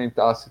você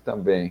comentasse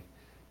também,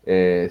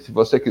 se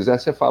você quiser,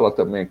 você fala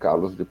também,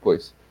 Carlos,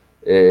 depois.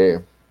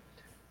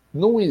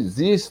 Não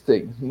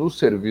existem no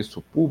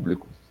serviço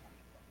público,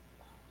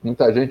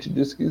 muita gente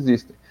diz que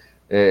existem,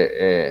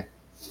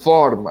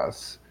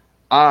 formas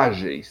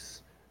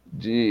ágeis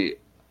de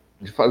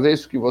fazer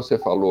isso que você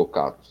falou,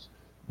 Carlos,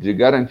 de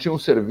garantir um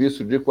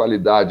serviço de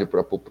qualidade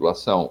para a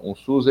população, um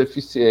SUS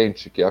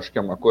eficiente, que acho que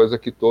é uma coisa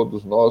que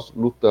todos nós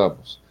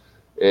lutamos,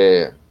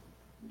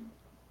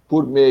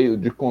 por meio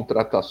de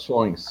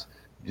contratações,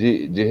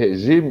 de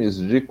regimes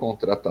de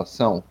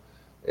contratação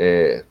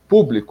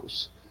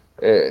públicos,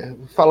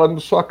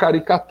 falando só a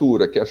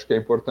caricatura, que acho que é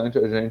importante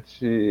a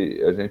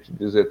gente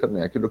dizer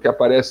também, aquilo que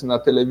aparece na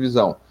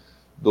televisão,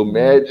 do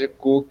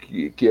médico,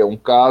 que é um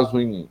caso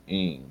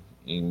em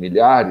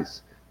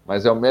milhares,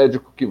 mas é o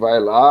médico que vai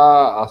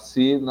lá,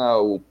 assina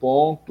o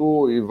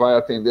ponto e vai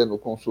atender no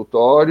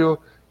consultório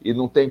e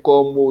não tem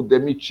como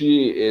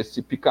demitir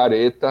esse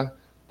picareta,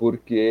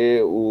 porque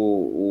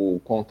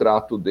o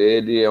contrato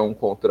dele é um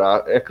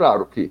contrato... É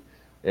claro que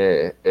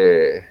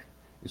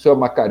isso é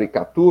uma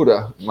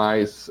caricatura,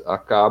 mas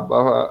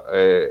acaba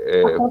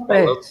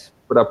falando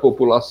para a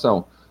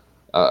população,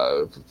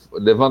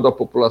 levando a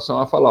população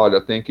a falar,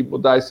 olha, tem que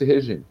mudar esse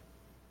regime.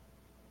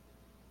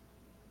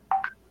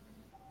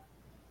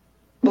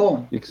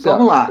 Bom,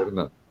 vamos lá.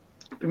 Fernando?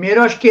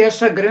 Primeiro, acho que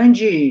essa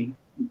grande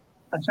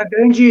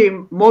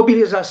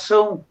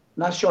mobilização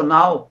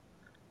nacional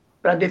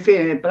para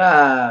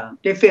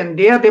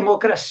defender a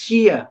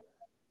democracia,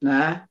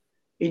 né,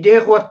 e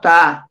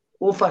derrotar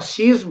o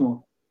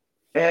fascismo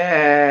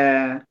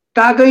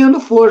está ganhando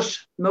força.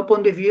 Do meu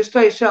ponto de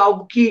vista, isso é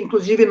algo que,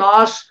 inclusive,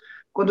 nós,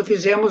 quando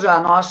fizemos a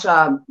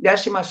nossa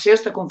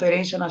 16ª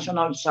Conferência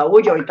Nacional de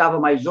Saúde, a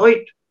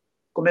 8ª+8,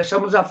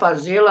 começamos a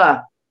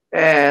fazê-la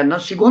no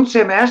segundo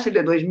semestre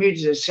de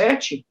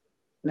 2017,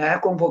 né,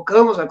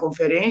 convocamos a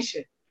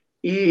conferência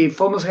e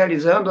fomos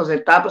realizando as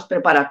etapas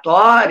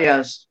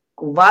preparatórias,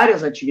 com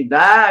várias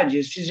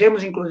atividades,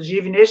 fizemos,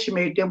 inclusive, nesse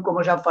meio tempo,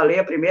 como eu já falei,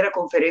 a primeira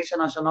Conferência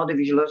Nacional de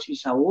Vigilância em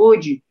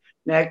Saúde,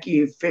 né,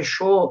 que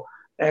fechou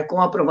com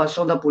a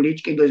aprovação da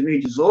política em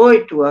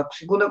 2018, a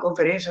segunda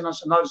Conferência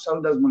Nacional de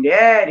Saúde das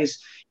Mulheres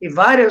e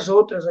várias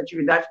outras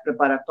atividades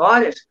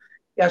preparatórias,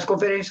 e as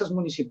conferências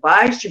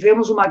municipais,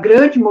 tivemos uma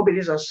grande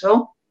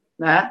mobilização,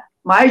 né,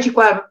 mais de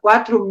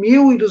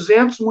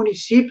 4.200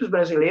 municípios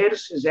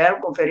brasileiros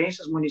fizeram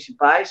conferências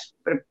municipais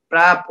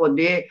para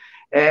poder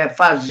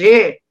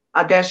fazer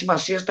a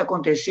 16ª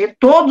acontecer,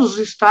 todos os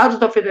estados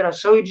da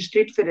federação e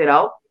Distrito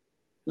Federal,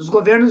 os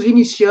governos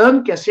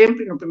iniciando, que é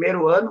sempre no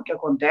primeiro ano que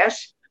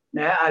acontece,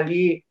 né,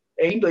 ali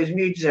em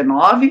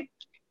 2019,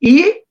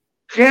 e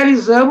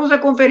realizamos a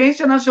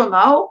Conferência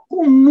Nacional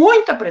com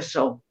muita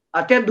pressão,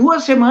 até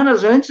 2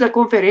 semanas antes da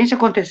conferência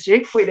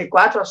acontecer, que foi de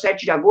 4 a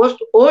 7 de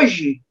agosto,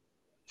 hoje,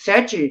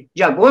 7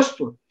 de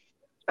agosto,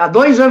 há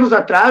 2 anos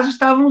atrás,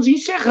 estávamos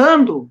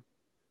encerrando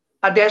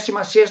a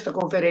 16ª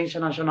Conferência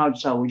Nacional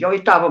de Saúde, a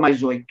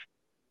 8ª+8.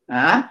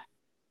 Né?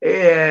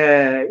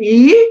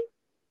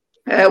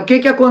 O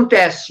que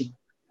acontece?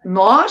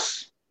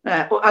 Nós,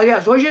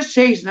 aliás, hoje é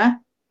 6, né?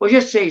 Hoje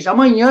é 6,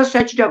 amanhã,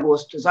 7 de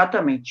agosto,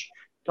 exatamente.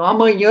 Então,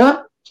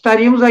 amanhã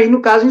estaríamos aí,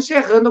 no caso,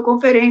 encerrando a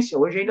conferência.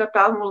 Hoje ainda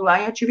estávamos lá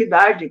em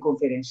atividade de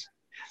conferência.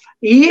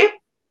 E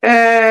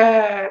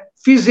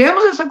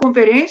fizemos essa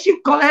conferência,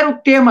 e qual era o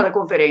tema da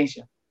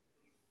conferência?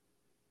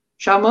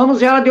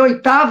 Chamamos ela de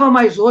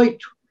 8ª+8.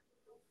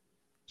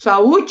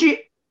 Saúde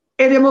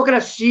e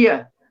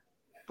democracia,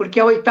 porque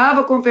a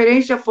 8ª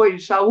conferência foi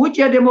saúde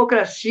e a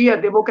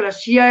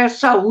democracia é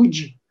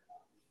saúde,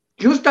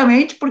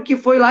 justamente porque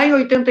foi lá em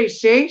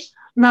 86,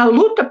 na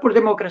luta por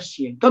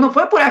democracia. Então, não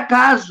foi por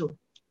acaso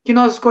que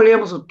nós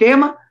escolhemos o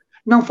tema,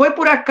 não foi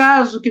por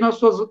acaso que nós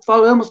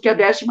falamos que a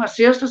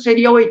 16ª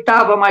seria a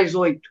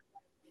 8ª+8.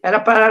 Era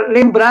para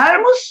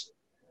lembrarmos,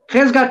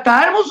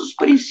 resgatarmos os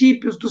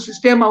princípios do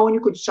Sistema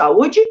Único de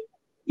Saúde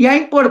e a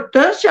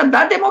importância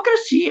da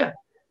democracia.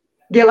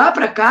 De lá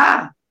para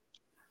cá,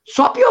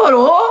 só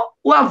piorou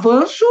o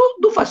avanço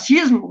do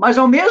fascismo, mas,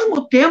 ao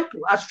mesmo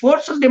tempo, as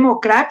forças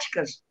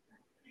democráticas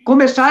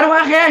começaram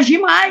a reagir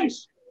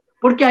mais,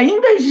 porque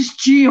ainda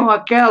existiam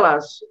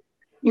aquelas,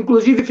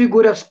 inclusive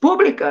figuras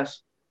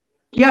públicas,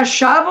 que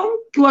achavam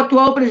que o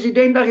atual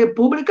presidente da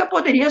República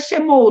poderia ser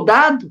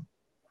moldado,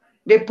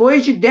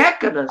 depois de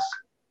décadas,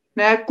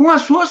 né, com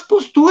as suas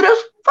posturas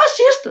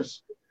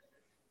fascistas.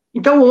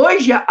 Então,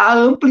 hoje, a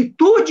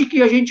amplitude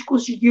que a gente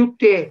conseguiu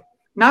ter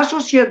na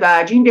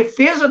sociedade, em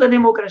defesa da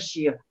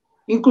democracia,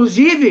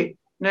 inclusive,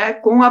 né,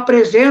 com a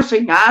presença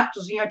em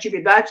atos, em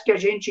atividades que a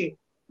gente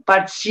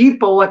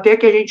participa ou até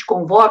que a gente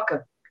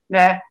convoca,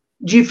 né,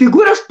 de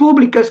figuras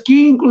públicas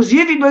que,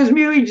 inclusive, em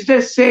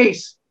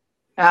 2016,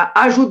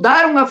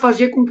 ajudaram a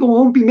fazer com que um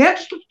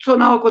rompimento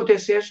institucional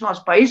acontecesse no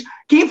nosso país,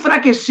 que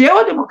enfraqueceu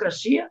a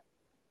democracia,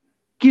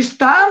 que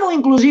estavam,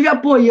 inclusive,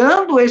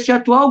 apoiando esse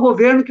atual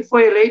governo que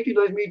foi eleito em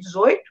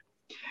 2018,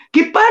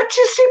 que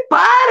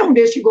participaram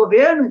desse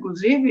governo,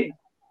 inclusive,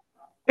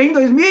 em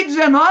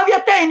 2019 e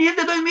até início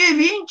de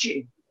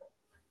 2020.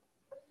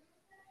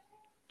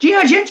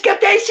 Tinha gente que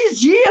até esses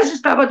dias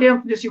estava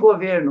dentro desse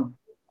governo.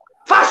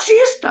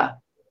 Fascista!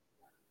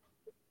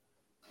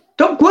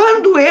 Então,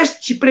 quando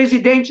este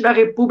presidente da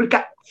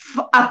República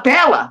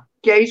apela,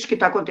 que é isso que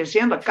está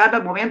acontecendo a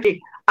cada momento, e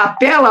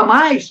apela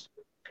mais,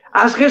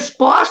 as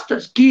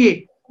respostas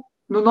que,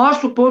 no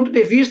nosso ponto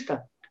de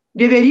vista,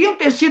 deveriam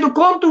ter sido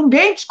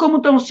contundentes como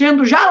estão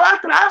sendo já lá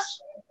atrás.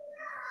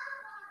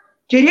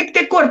 Teria que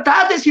ter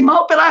cortado esse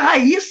mal pela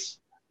raiz.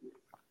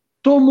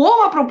 Tomou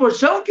uma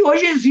proporção que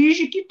hoje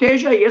exige que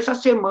esteja aí essa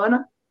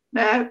semana,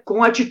 né,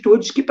 com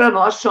atitudes que para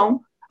nós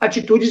são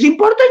atitudes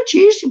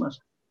importantíssimas,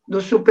 do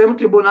Supremo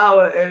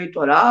Tribunal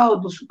Eleitoral,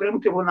 do Supremo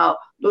Tribunal,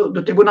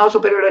 do Tribunal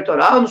Superior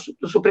Eleitoral,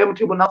 do Supremo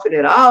Tribunal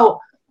Federal,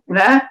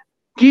 né,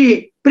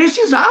 que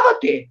precisava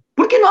ter,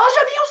 porque nós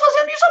já vínhamos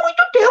fazendo isso há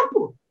muito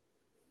tempo,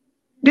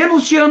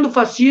 denunciando o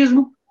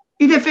fascismo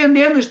e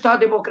defendendo o Estado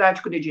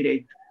Democrático de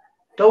Direito.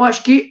 Então,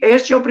 acho que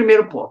esse é o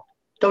primeiro ponto.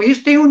 Então,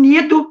 isso tem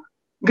unido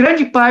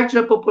grande parte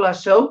da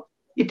população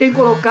e tem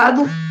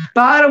colocado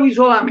para o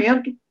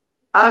isolamento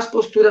as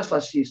posturas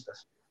fascistas.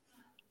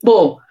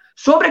 Bom,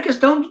 sobre a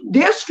questão do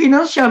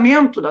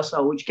desfinanciamento da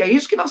saúde, que é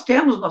isso que nós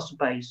temos no nosso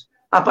país,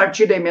 a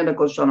partir da Emenda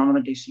Constitucional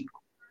 95.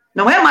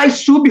 Não é mais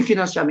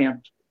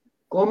subfinanciamento.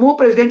 Como o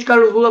presidente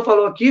Carlos Lula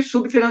falou aqui,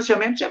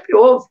 subfinanciamento sempre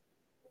houve.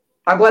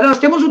 Agora nós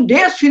temos o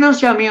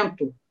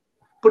desfinanciamento,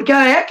 porque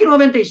a EC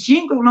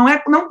 95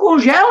 não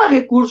congela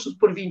recursos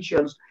por 20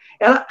 anos,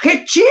 ela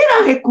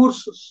retira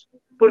recursos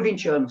por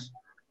 20 anos.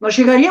 Nós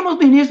chegaríamos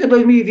no início de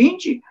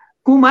 2020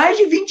 com mais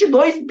de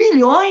 22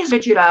 bilhões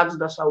retirados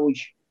da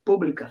saúde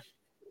pública.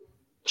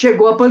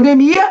 Chegou a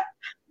pandemia,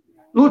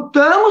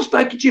 lutamos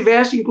para que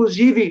tivesse,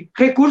 inclusive,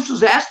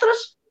 recursos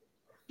extras,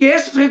 que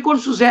esses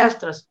recursos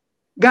extras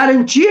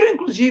garantiram,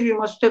 inclusive,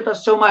 uma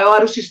sustentação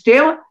maior ao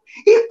sistema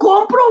e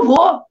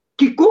comprovou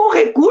que com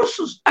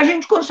recursos a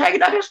gente consegue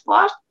dar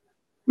resposta,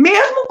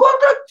 mesmo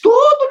contra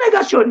todo o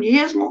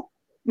negacionismo,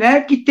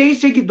 né, que tem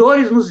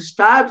seguidores nos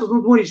estados,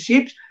 nos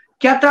municípios,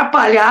 que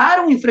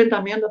atrapalharam o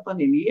enfrentamento da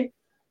pandemia,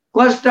 com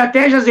as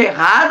estratégias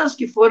erradas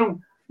que foram,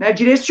 né,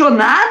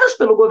 direcionadas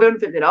pelo governo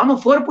federal, não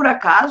foram por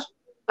acaso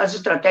as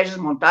estratégias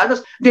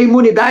montadas, de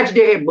imunidade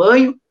de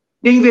rebanho,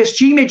 de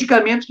investir em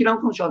medicamentos que não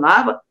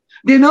funcionavam,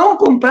 de não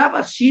comprar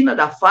vacina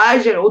da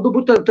Pfizer ou do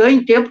Butantan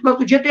em tempo, nós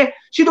podíamos ter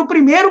sido o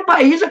primeiro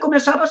país a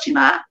começar a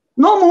vacinar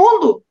no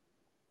mundo,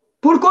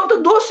 por conta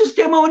do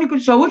Sistema Único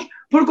de Saúde,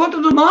 por conta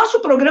do nosso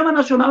Programa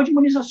Nacional de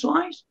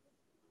Imunizações.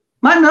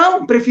 Mas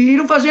não,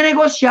 preferiram fazer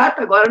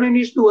negociata agora no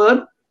início do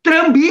ano,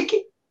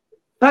 trambique,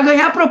 para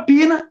ganhar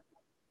propina,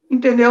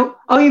 entendeu?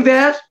 Ao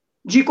invés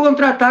de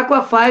contratar com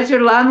a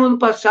Pfizer lá no ano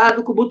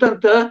passado, com o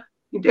Butantan,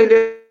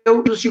 entendeu?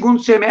 No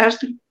segundo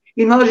semestre,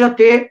 e nós já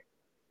ter,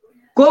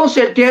 com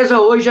certeza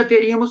hoje já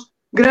teríamos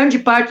grande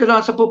parte da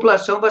nossa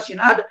população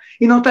vacinada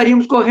e não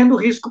estaríamos correndo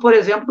risco, por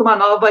exemplo, de uma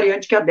nova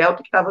variante que é a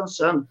Delta, que está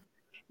avançando.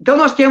 Então,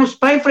 nós temos,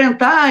 para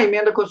enfrentar a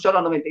Emenda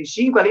Constitucional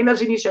 95, além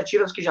das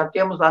iniciativas que já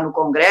temos lá no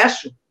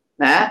Congresso,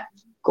 né,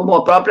 como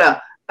a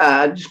própria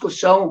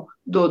discussão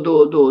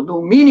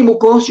do mínimo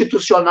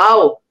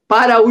constitucional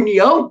para a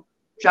União,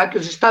 já que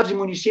os estados e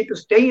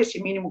municípios têm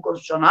esse mínimo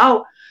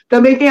constitucional,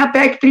 também tem a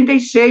PEC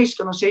 36,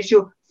 que eu não sei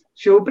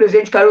se o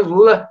presidente Carlos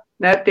Lula,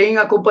 né, tem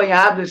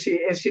acompanhado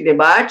esse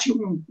debate,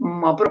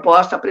 uma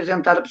proposta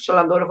apresentada pelo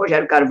senador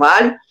Rogério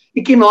Carvalho,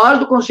 e que nós,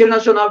 do Conselho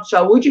Nacional de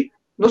Saúde,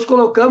 nos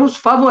colocamos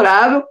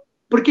favorável,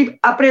 porque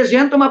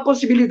apresenta uma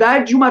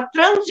possibilidade de uma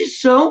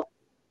transição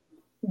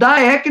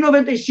da EC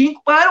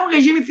 95 para um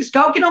regime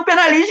fiscal que não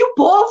penalize o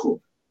povo,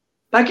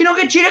 para que não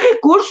retire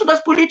recursos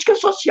das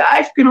políticas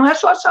sociais, porque não é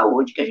só a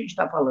saúde que a gente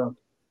está falando.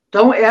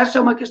 Então, essa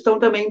é uma questão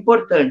também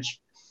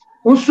importante.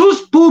 Um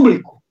SUS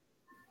público,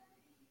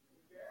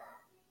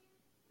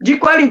 de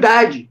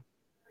qualidade,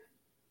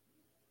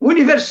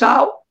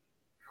 universal,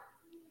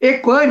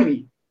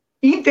 equânime,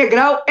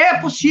 integral, é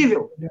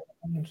possível.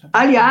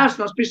 Aliás,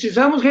 nós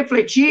precisamos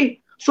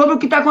refletir sobre o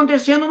que está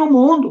acontecendo no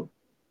mundo.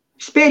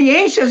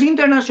 Experiências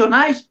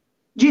internacionais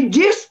de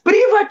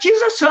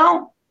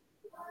desprivatização.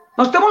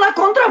 Nós estamos na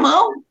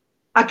contramão.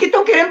 Aqui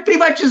estão querendo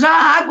privatizar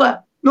a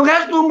água. No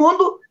resto do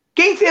mundo,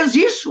 quem fez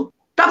isso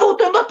está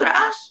voltando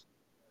atrás.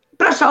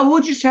 Para a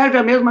saúde serve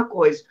a mesma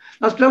coisa.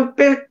 Nós precisamos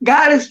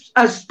pegar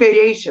as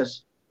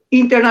experiências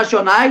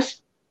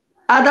internacionais,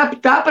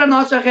 adaptar para a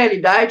nossa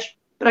realidade,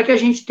 para que a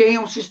gente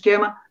tenha um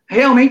sistema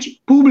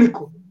realmente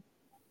público.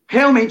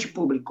 Realmente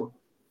público.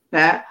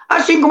 Né?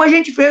 Assim como a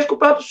gente fez com o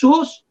próprio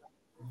SUS.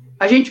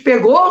 A gente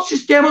pegou os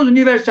sistemas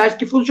universais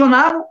que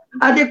funcionavam,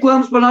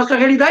 adequamos para a nossa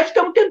realidade,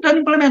 estamos tentando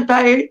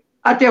implementar ele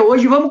até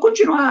hoje e vamos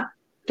continuar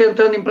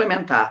tentando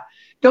implementar.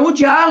 Então, o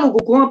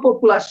diálogo com a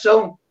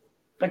população,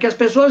 para que as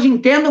pessoas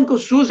entendam que o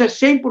SUS é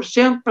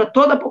 100% para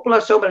toda a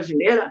população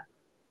brasileira,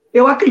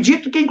 eu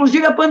acredito que,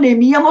 inclusive, a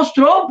pandemia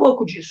mostrou um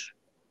pouco disso.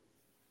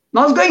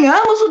 Nós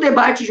ganhamos o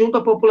debate junto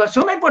à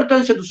população na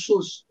importância do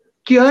SUS,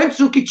 que antes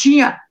o que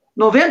tinha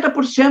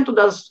 90%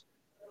 das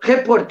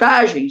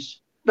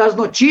reportagens, das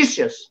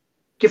notícias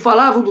que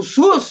falavam do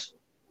SUS,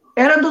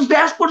 era dos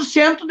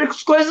 10%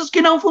 das coisas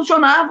que não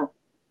funcionavam.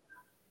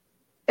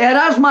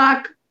 Era as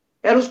macas,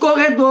 eram os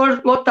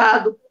corredores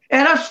lotados,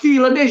 eram as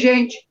filas de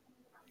gente,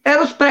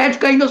 eram os prédios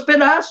caindo aos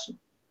pedaços.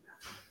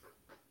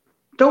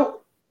 Então,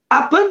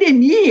 a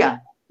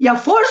pandemia e a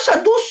força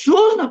do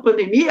SUS na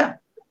pandemia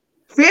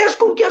fez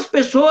com que as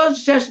pessoas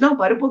dissessem, não,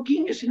 para um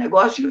pouquinho, esse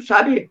negócio,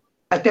 sabe,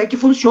 até que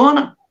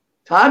funciona.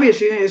 sabe?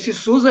 Esse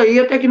SUS aí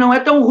até que não é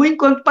tão ruim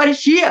quanto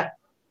parecia,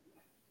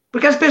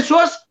 porque as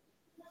pessoas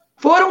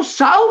foram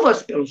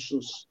salvas pelo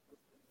SUS.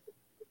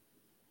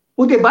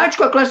 O debate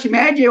com a classe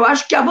média, eu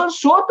acho que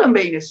avançou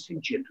também nesse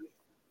sentido,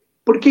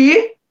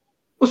 porque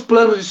os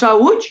planos de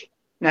saúde,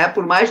 né,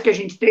 por mais que a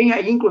gente tenha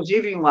aí,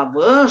 inclusive, um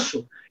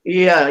avanço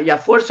e a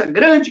força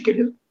grande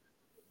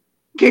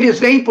que eles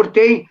veem por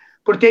ter,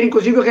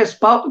 inclusive, o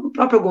respaldo do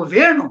próprio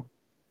governo,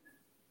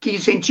 que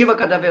incentiva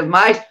cada vez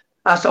mais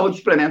a saúde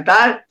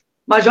suplementar,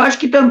 mas eu acho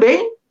que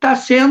também está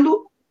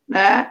sendo,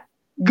 né,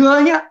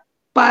 ganha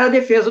para a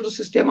defesa do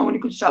Sistema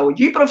Único de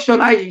Saúde. E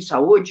profissionais em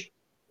saúde,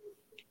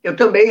 eu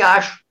também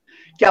acho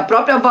que a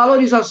própria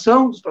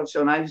valorização dos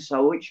profissionais de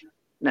saúde,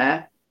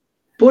 né,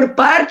 por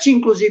parte,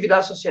 inclusive,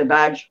 da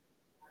sociedade,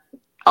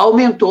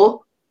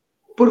 aumentou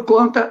por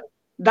conta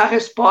da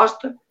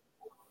resposta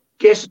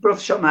que esses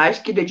profissionais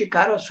que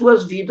dedicaram as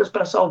suas vidas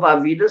para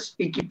salvar vidas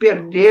e que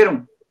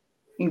perderam,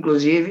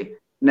 inclusive,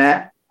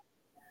 né,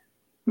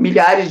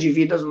 milhares de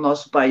vidas no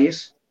nosso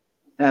país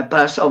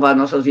para salvar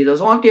nossas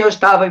vidas. Ontem eu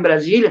estava em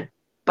Brasília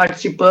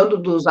participando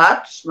dos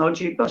atos,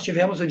 onde nós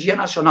tivemos o Dia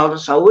Nacional da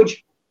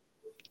Saúde.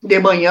 De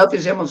manhã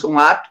fizemos um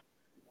ato,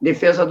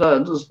 defesa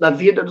da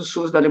vida do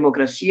SUS, da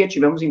democracia.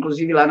 Tivemos,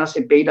 inclusive, lá na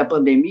CPI da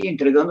pandemia,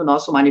 entregando o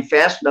nosso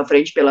manifesto da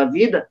Frente pela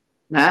Vida,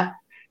 né?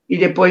 E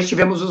depois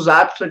tivemos os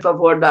atos em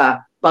favor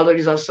da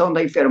valorização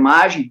da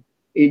enfermagem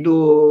e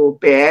do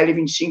PL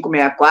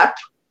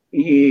 2564,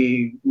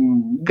 e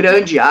um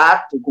grande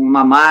ato, com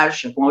uma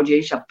marcha, com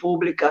audiência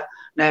pública,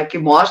 né, que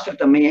mostra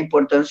também a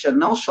importância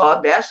não só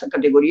dessa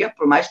categoria,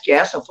 por mais que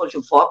essa fosse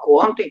o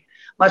foco ontem,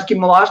 mas que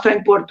mostra a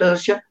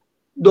importância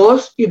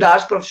dos e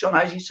das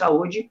profissionais em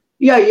saúde.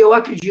 E aí eu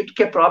acredito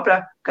que a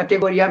própria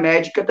categoria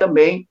médica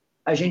também,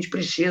 a gente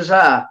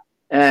precisa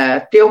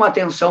ter uma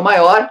atenção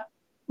maior,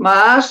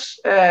 mas,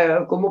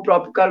 como o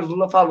próprio Carlos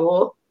Lula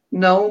falou,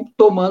 não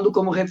tomando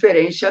como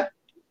referência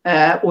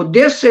o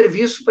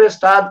desserviço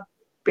prestado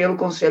pelo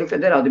Conselho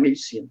Federal de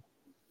Medicina.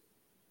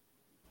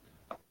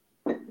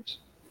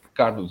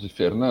 Carlos e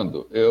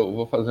Fernando, eu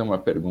vou fazer uma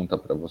pergunta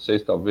para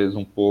vocês, talvez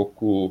um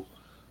pouco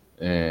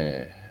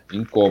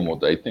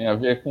incômoda, e tem a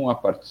ver com a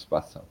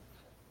participação.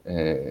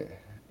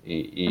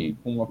 E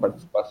com uma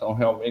participação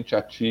realmente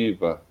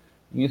ativa,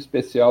 em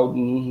especial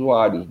dos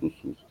usuários do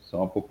SUS, que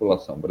são a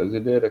população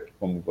brasileira, que,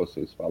 como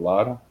vocês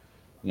falaram,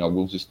 em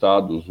alguns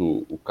estados,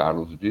 o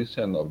Carlos disse,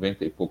 é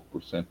 90 e pouco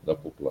por cento da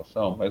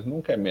população, mas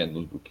nunca é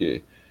menos do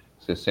que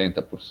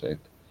 60%.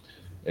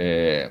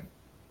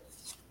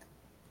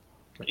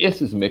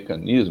 Esses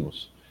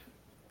mecanismos,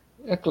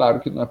 é claro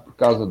que não é por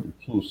causa do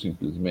SUS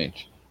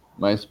simplesmente,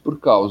 mas por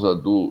causa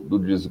do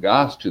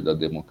desgaste da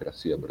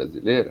democracia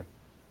brasileira,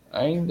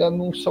 ainda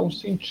não são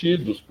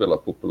sentidos pela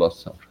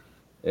população.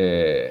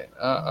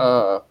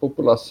 A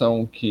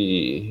população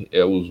que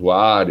é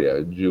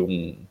usuária de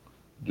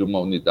uma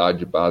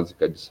unidade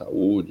básica de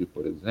saúde,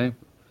 por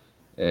exemplo,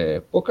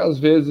 poucas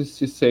vezes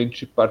se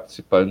sente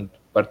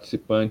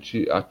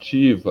participante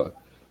ativa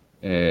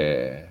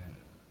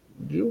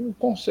de um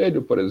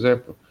conselho, por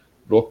exemplo,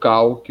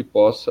 local que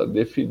possa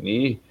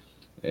definir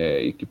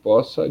e que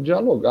possa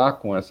dialogar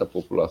com essa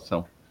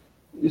população.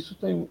 Isso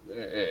tem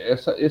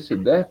esse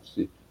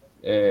déficit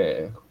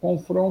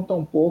confronta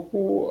um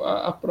pouco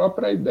a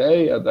própria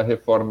ideia da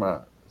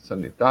reforma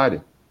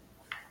sanitária,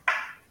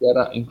 que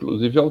era,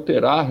 inclusive,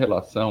 alterar a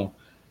relação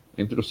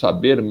entre o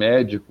saber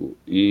médico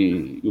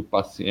e o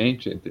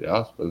paciente, entre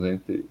aspas,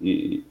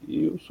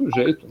 e o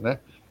sujeito, né,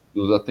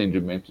 dos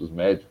atendimentos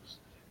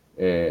médicos.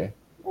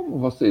 Como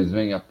vocês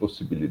veem a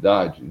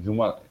possibilidade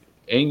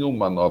em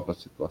uma nova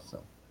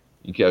situação,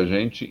 em que a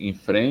gente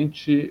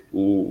enfrente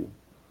o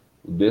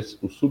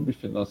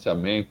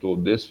subfinanciamento ou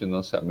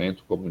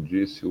desfinanciamento, como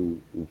disse o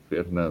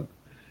Fernando,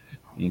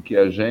 em que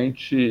a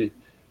gente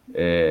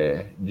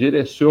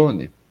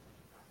direcione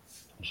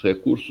os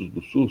recursos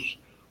do SUS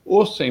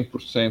ou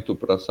 100%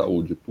 para a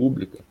saúde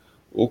pública,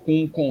 ou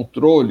com um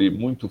controle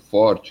muito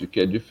forte, que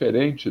é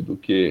diferente do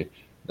que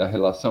da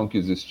relação que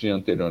existia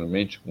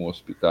anteriormente com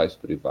hospitais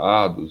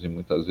privados, e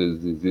muitas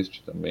vezes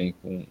existe também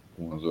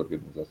com as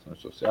organizações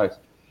sociais,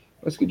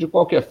 mas que, de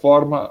qualquer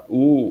forma,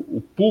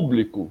 o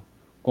público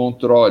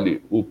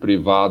controle o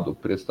privado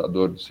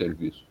prestador de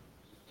serviço.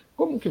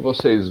 Como que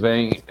vocês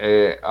veem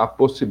a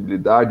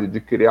possibilidade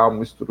de criar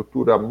uma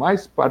estrutura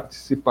mais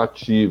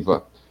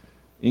participativa,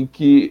 em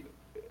que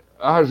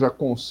haja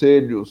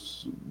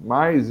conselhos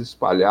mais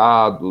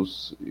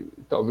espalhados,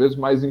 talvez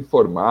mais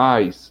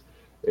informais,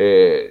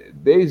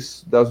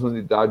 desde as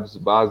unidades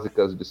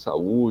básicas de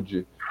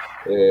saúde,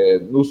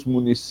 nos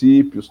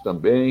municípios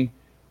também,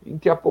 em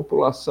que a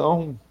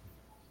população...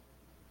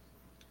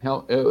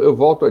 Eu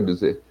volto a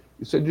dizer,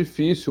 isso é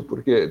difícil,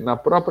 porque na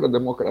própria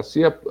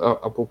democracia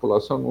a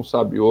população não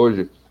sabe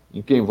hoje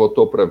em quem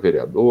votou para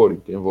vereador, em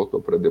quem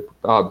votou para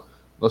deputado.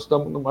 Nós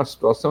estamos numa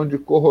situação de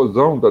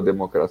corrosão da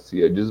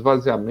democracia, de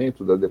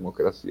esvaziamento da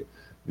democracia,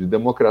 de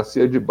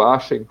democracia de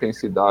baixa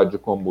intensidade,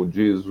 como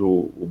diz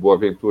o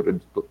Boaventura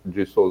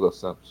de Souza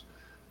Santos.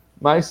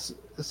 Mas,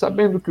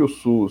 sabendo que o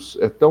SUS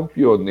é tão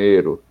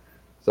pioneiro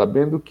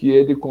sabendo que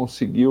ele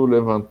conseguiu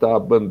levantar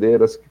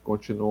bandeiras que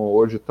continuam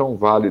hoje tão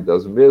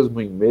válidas, mesmo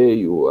em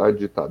meio à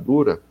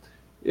ditadura,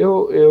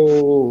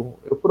 eu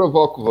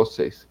provoco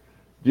vocês.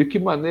 De que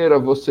maneira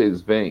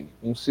vocês veem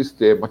um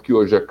sistema que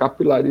hoje é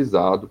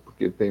capilarizado,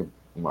 porque tem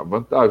uma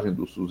vantagem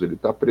do SUS, ele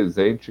está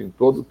presente em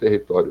todo o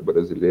território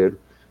brasileiro,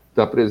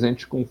 está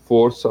presente com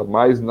força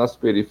mais nas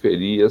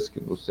periferias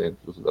que nos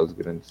centros das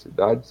grandes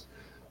cidades,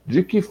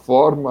 de que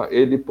forma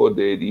ele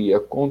poderia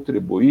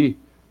contribuir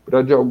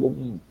para, de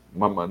alguma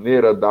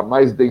maneira, dar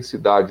mais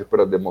densidade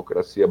para a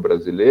democracia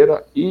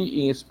brasileira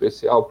e, em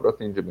especial, para o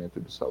atendimento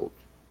de saúde?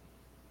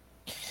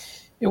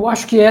 Eu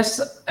acho que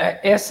essa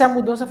é a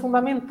mudança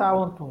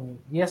fundamental, Antônio.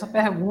 E essa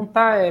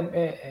pergunta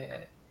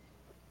é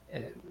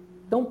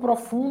tão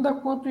profunda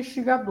quanto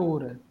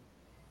instigadora.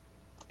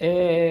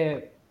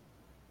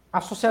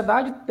 A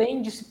sociedade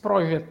tem de se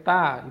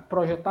projetar e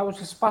projetar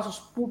os espaços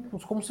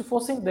públicos como se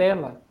fossem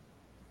dela,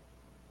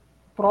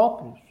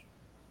 próprios.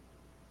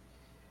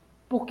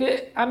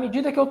 Porque à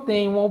medida que eu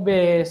tenho uma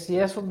UBS e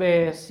essa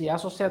UBS, a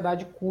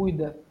sociedade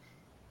cuida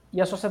e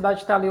a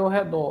sociedade está ali ao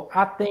redor,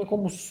 a tem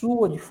como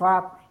sua de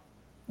fato,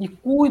 e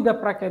cuida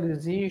para que ela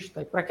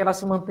exista, e para que ela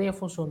se mantenha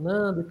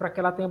funcionando, e para que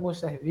ela tenha bons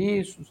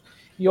serviços,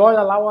 e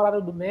olha lá o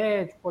horário do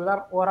médico,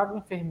 olha o horário do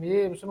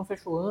enfermeiro, você não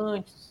fechou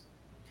antes.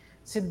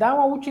 Se dá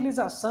uma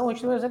utilização, a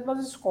gente tem o exemplo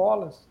das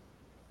escolas,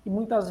 e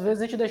muitas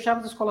vezes a gente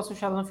deixava as escolas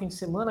fechadas no fim de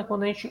semana,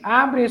 quando a gente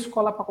abre a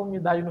escola para a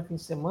comunidade no fim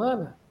de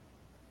semana,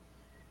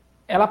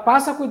 ela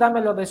passa a cuidar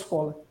melhor da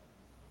escola.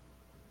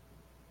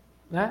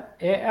 Né?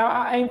 É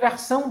a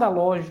inversão da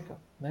lógica.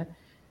 Né?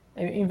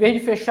 Em vez de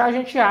fechar, a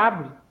gente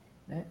abre.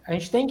 Né? A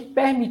gente tem que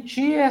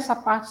permitir essa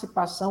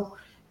participação.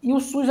 E o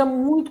SUS é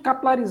muito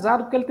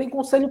capilarizado, porque ele tem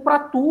conselho para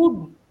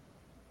tudo.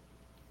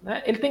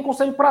 Né? Ele tem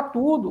conselho para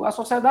tudo. A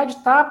sociedade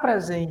está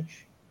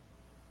presente.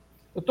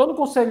 Eu estou no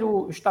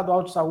Conselho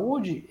Estadual de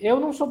Saúde, eu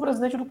não sou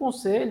presidente do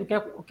conselho. Quem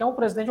é um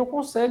presidente é um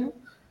conselho,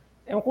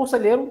 é um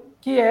conselheiro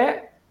que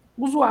é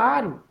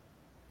usuário.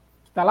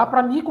 Está lá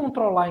para me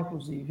controlar,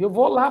 inclusive. Eu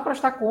vou lá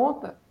prestar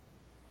conta.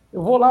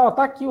 Eu vou lá,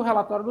 está aqui o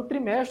relatório do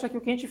trimestre, aqui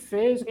o que a gente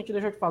fez, o que a gente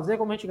deixou de fazer,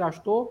 como a gente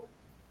gastou.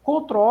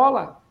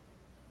 Controla.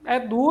 É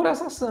dura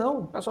essa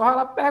ação. O pessoal vai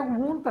lá e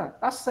pergunta,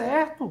 tá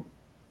certo.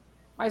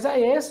 Mas é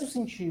esse o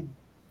sentido.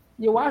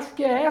 E eu acho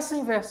que é essa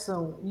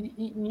inversão.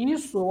 E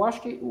nisso, eu acho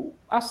que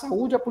a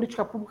saúde é a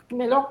política pública que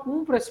melhor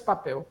cumpre esse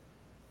papel.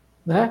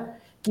 Né?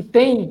 Que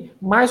tem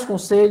mais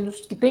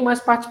conselhos, que tem mais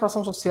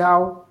participação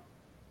social.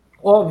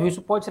 Óbvio,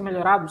 isso pode ser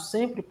melhorado?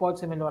 Sempre pode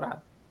ser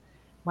melhorado.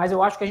 Mas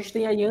eu acho que a gente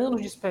tem aí anos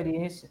de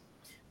experiência,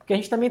 porque a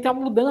gente também tem a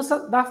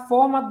mudança da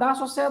forma da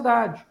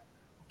sociedade.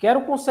 Que era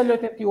o Conselho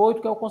 88,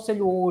 que é o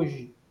Conselho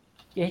hoje.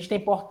 Que a gente tem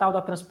portal da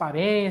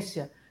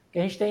transparência, que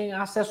a gente tem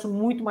acesso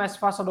muito mais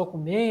fácil a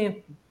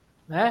documento,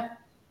 né?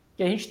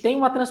 Que a gente tem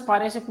uma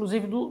transparência,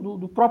 inclusive,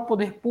 do próprio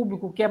poder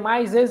público, que é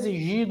mais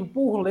exigido,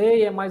 por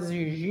lei é mais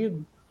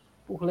exigido,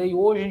 por lei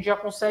hoje a gente já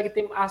consegue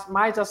ter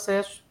mais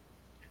acesso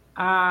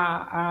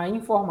à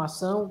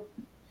informação.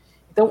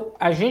 Então,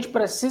 a gente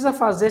precisa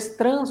fazer esse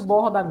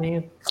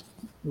transbordamento.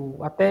 Eu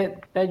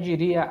até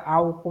diria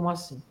algo como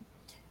assim.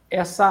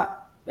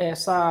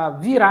 Essa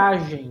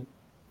viragem,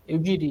 eu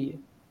diria,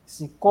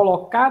 assim,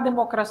 colocar a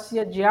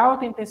democracia de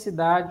alta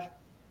intensidade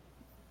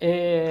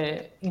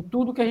em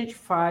tudo que a gente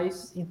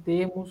faz em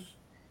termos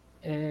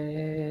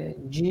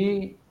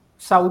de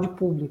saúde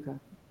pública.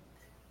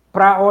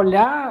 Para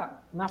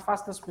olhar na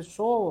face das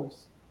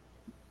pessoas,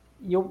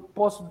 e eu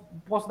posso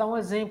dar um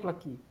exemplo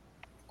aqui,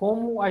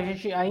 como a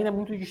gente ainda é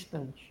muito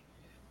distante.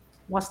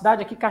 Uma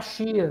cidade aqui,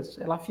 Caxias,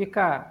 ela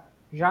fica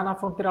já na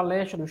fronteira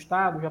leste do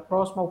estado, já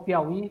próximo ao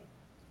Piauí.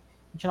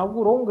 A gente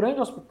inaugurou um grande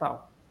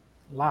hospital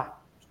lá,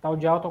 hospital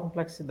de alta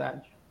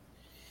complexidade.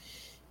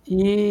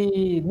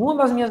 E numa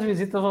das minhas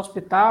visitas ao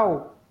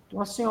hospital,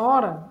 uma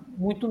senhora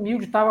muito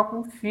humilde estava com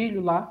um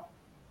filho lá,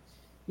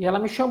 e ela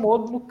me chamou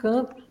no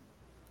canto,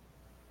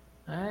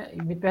 né,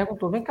 e me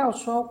perguntou, vem cá, eu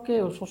sou o quê?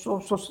 Eu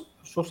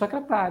sou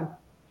secretário.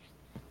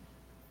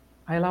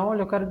 Aí ela,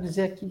 olha, eu quero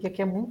dizer aqui que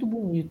aqui é muito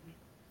bonito.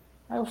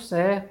 Aí eu,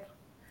 certo.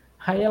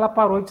 Aí ela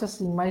parou e disse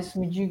assim, mas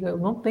me diga, eu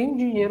não tenho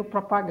dinheiro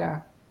para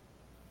pagar.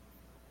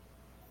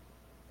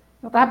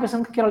 Eu estava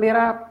pensando que aquilo ali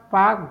era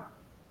pago,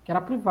 que era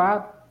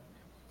privado.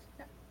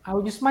 Aí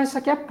eu disse, mas isso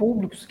aqui é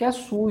público, isso aqui é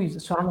SUS, a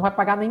senhora não vai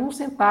pagar nenhum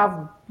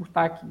centavo por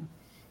estar aqui.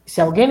 E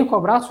se alguém lhe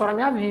cobrar, a senhora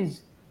me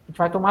avise. A gente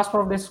vai tomar as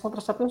providências contra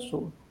essa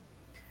pessoa.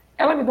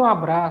 Ela me deu um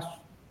abraço.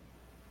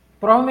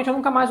 Provavelmente eu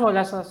nunca mais vou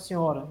olhar essa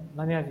senhora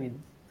na minha vida.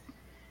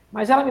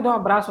 Mas ela me deu um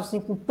abraço assim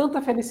com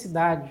tanta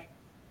felicidade,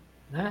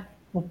 né?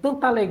 Com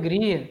tanta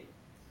alegria,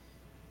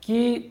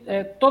 que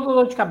toda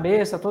dor de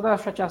cabeça, toda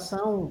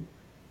chateação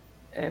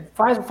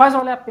faz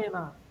valer a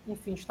pena,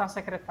 enfim, estar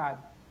secretário.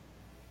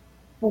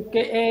 Porque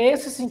é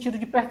esse sentido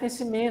de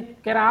pertencimento,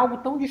 que era algo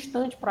tão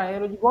distante para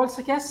ela. Eu digo, olha,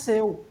 isso aqui é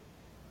seu.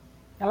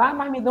 Ela,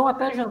 mas me dão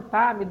até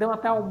jantar, me dão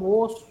até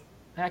almoço.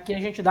 Aqui a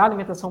gente dá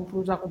alimentação para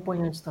os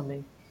acompanhantes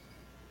também.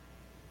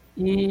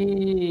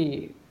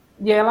 E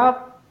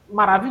ela,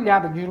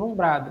 maravilhada,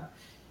 deslumbrada.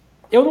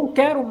 eu não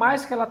quero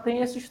mais que ela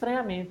tenha esse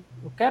estranhamento.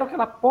 Eu quero que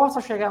ela possa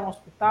chegar no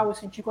hospital e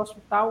sentir que o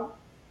hospital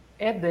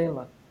é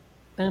dela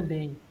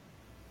também.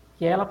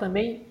 Que ela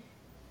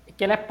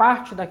é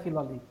parte daquilo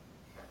ali.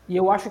 E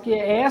eu acho que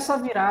é essa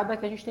virada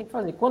que a gente tem que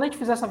fazer. Quando a gente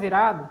fizer essa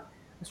virada,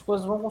 as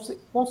coisas vão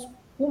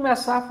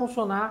começar a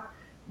funcionar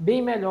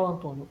bem melhor,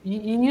 Antônio.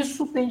 E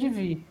isso tem de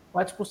vir com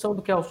a discussão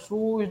do que é o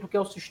SUS, do que é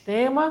o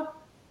sistema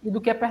e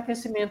do que é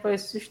pertencimento a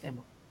esse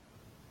sistema.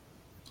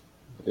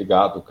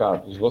 Obrigado,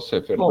 Carlos.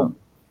 Você, Fernando. Bom,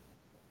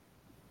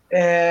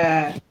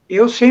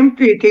 eu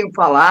sempre tenho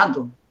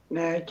falado,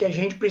 né, que a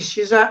gente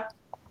precisa,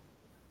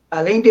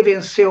 além de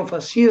vencer o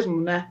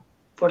fascismo, né,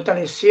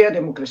 fortalecer a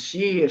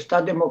democracia,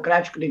 Estado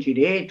democrático de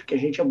direito, que a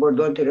gente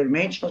abordou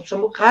anteriormente, nós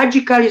precisamos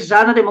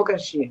radicalizar na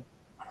democracia.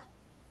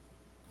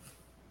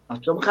 Nós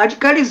precisamos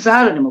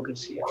radicalizar a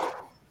democracia.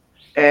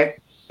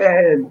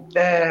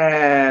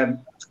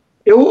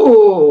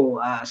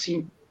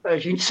 Assim, a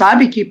gente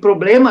sabe que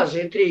problemas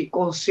entre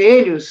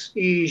conselhos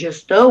e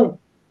gestão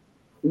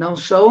não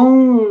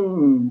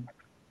são,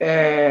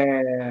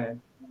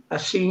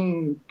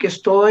 assim,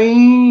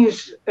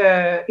 questões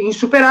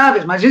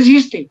insuperáveis, mas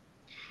existem.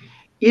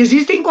 E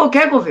existem em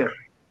qualquer governo.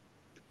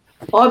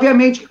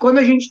 Obviamente que quando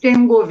a gente tem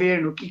um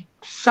governo que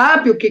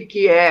sabe o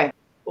que é,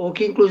 ou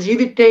que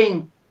inclusive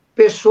tem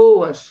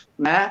pessoas,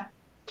 né,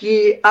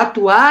 que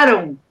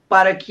atuaram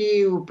para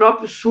que o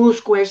próprio SUS,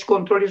 com esse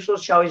controle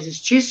social,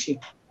 existisse,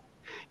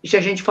 e se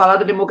a gente falar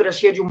da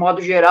democracia de um modo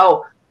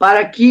geral,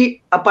 para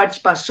que a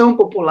participação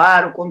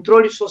popular, o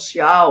controle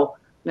social,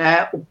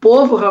 né, o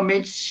povo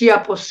realmente se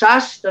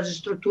apossasse das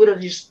estruturas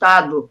de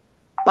Estado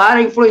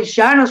para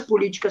influenciar nas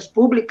políticas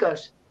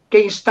públicas,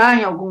 quem está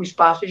em algum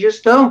espaço de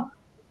gestão,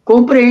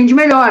 compreende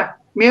melhor,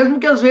 mesmo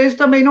que às vezes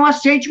também não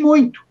aceite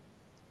muito,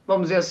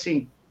 vamos dizer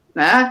assim,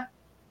 né?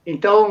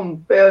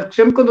 Então,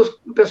 sempre quando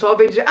o pessoal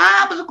vem dizer,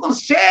 mas o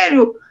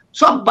conselho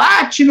só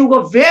bate no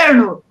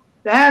governo,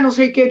 né, não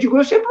sei o que, eu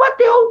digo, sempre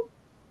bateu,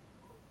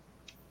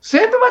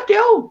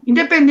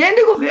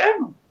 independente do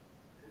governo,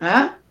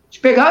 né? Se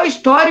pegar o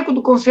histórico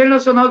do Conselho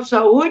Nacional de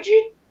Saúde,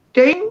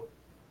 tem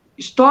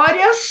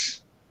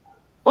histórias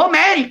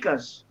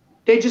homéricas,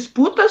 tem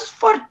disputas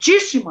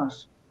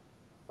fortíssimas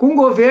com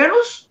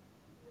governos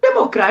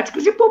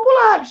democráticos e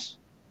populares.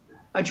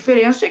 A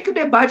diferença é que o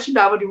debate se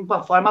dava de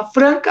uma forma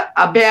franca,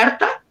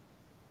 aberta,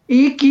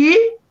 e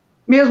que,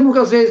 mesmo que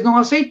às vezes não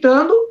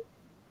aceitando,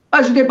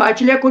 mas o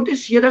debate ele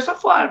acontecia dessa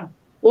forma.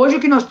 Hoje o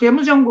que nós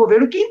temos é um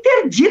governo que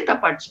interdita a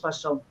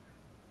participação.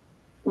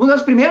 Uma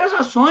das primeiras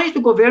ações do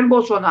governo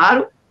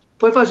Bolsonaro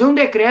foi fazer um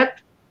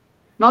decreto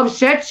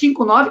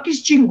 9759 que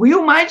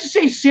extinguiu mais de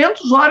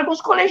 600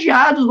 órgãos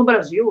colegiados no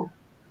Brasil.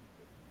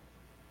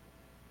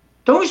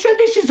 Então, isso é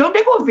decisão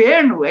de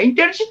governo, é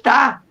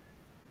interditar.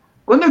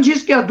 Quando eu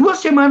disse que há 2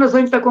 semanas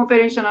antes da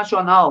Conferência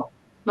Nacional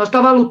nós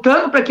estávamos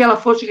lutando para que ela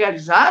fosse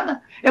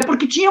realizada, é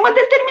porque tinha uma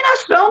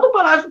determinação do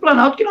Palácio do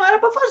Planalto que não era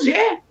para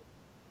fazer.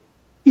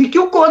 E que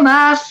o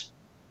CONAS,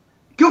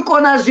 que o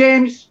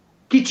CONASEMES,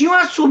 que tinham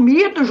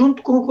assumido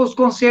junto com os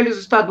conselhos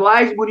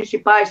estaduais e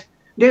municipais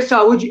de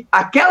saúde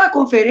aquela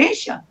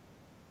conferência,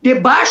 de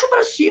baixo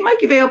para cima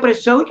que veio a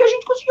pressão e que a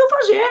gente conseguiu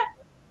fazer.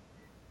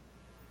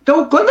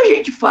 Então, quando a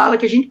gente fala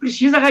que a gente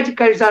precisa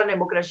radicalizar a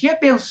democracia, é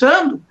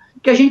pensando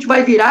que a gente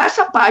vai virar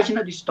essa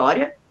página da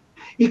história,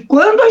 e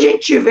quando a gente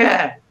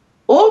tiver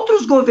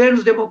outros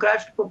governos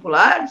democráticos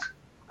populares,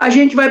 a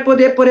gente vai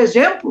poder, por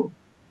exemplo,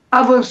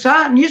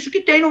 avançar nisso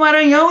que tem no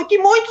Maranhão e que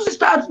muitos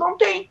estados não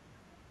têm.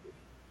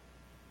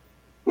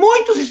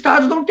 Muitos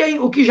estados não têm,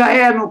 o que já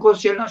é no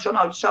Conselho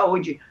Nacional de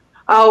Saúde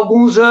há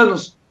alguns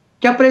anos,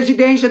 que a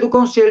presidência do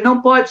Conselho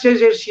não pode ser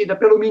exercida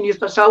pelo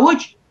ministro da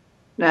Saúde,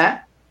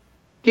 né?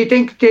 Que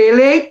tem que ter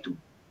eleito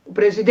o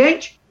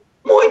presidente.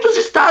 Muitos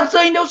estados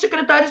ainda é o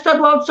secretário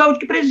estadual de saúde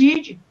que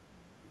preside.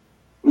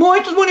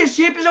 Muitos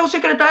municípios é o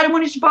secretário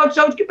municipal de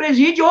saúde que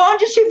preside.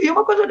 Onde se viu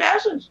uma coisa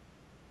dessas?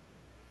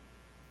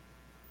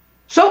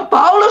 São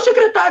Paulo é o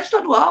secretário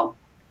estadual.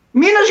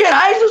 Minas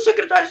Gerais é o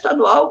secretário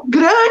estadual.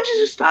 Grandes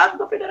estados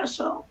da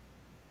federação.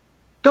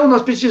 Então,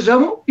 nós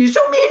precisamos... Isso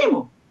é o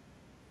mínimo.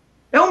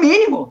 É o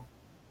mínimo.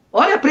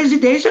 Olha, a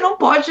presidência não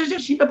pode ser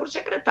exercida por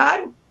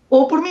secretário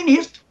ou por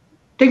ministro.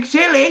 Tem que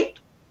ser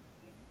eleito.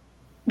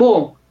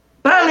 Bom,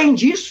 para além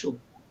disso,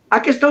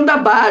 a questão da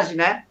base,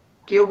 né?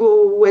 Que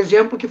o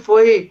exemplo que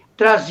foi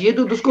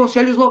trazido dos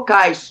conselhos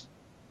locais.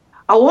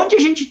 Aonde a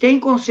gente tem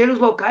conselhos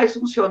locais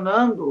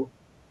funcionando,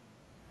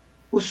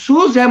 o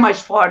SUS é mais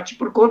forte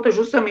por conta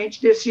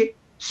justamente desse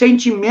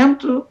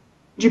sentimento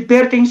de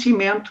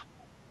pertencimento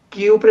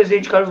que o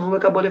presidente Carlos Lula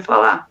acabou de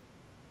falar.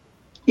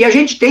 E a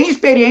gente tem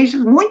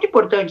experiências muito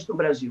importantes no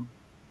Brasil.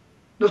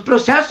 Nos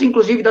processos,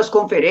 inclusive, das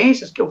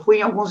conferências, que eu fui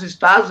em alguns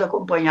estados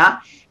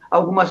acompanhar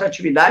algumas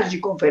atividades de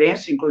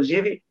conferência,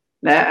 inclusive,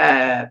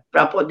 né,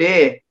 para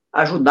poder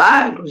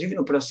ajudar, inclusive,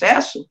 no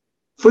processo,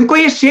 fui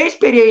conhecer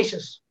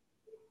experiências.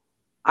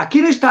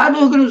 Aqui no estado do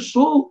Rio Grande do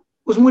Sul,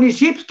 os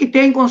municípios que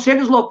têm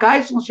conselhos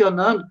locais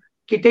funcionando,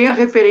 que têm a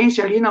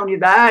referência ali na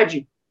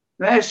unidade,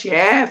 no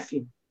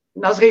SF,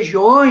 nas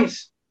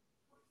regiões,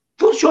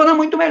 funciona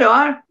muito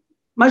melhor.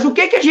 Mas o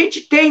que a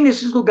gente tem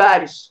nesses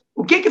lugares?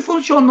 O que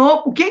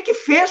funcionou? O que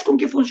fez com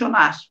que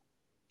funcionasse?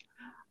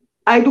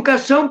 A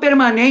educação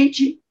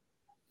permanente,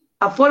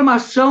 a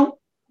formação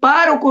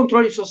para o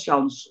controle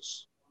social no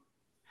SUS.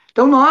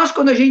 Então, nós,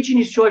 quando a gente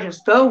iniciou a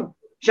gestão,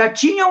 já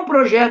tinha um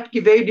projeto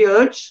que veio de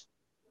antes,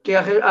 que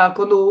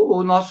quando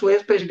o nosso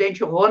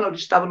ex-presidente Ronald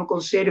estava no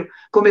conselho,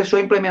 começou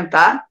a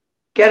implementar,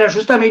 que era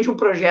justamente um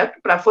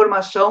projeto para a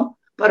formação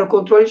para o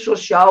controle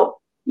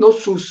social no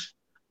SUS.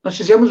 Nós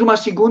fizemos uma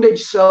segunda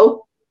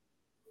edição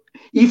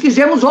e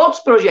fizemos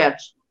outros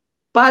projetos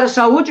para a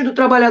saúde do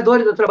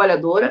trabalhador e da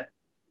trabalhadora.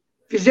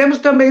 Fizemos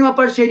também uma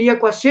parceria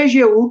com a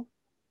CGU,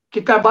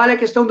 que trabalha a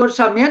questão do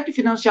orçamento e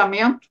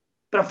financiamento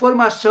para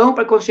formação,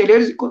 para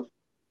conselheiros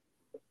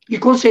e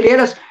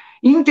conselheiras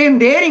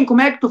entenderem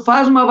como é que tu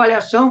faz uma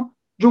avaliação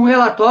de um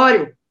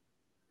relatório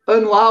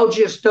anual de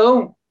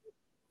gestão,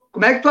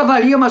 como é que tu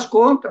avalia umas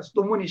contas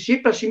do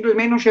município para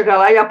simplesmente não chegar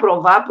lá e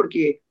aprovar,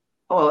 porque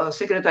a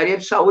Secretaria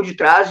de Saúde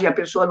traz e a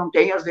pessoa não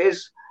tem, às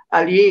vezes,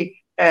 ali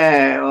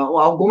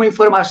alguma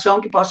informação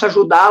que possa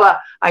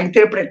ajudá-la a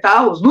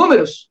interpretar os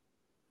números.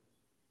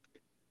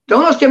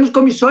 Então, nós temos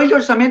comissões de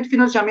orçamento e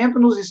financiamento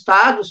nos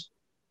estados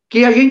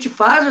que a gente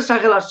faz essa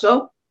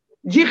relação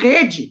de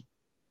rede.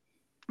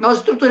 Nós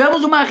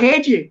estruturamos uma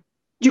rede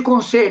de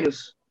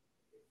conselhos.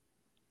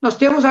 Nós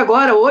temos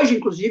agora, hoje,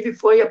 inclusive,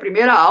 foi a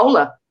primeira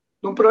aula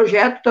de um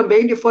projeto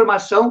também de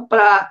formação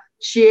para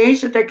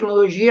ciência,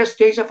 tecnologia,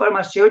 assistência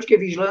farmacêutica e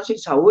vigilância em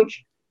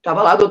saúde.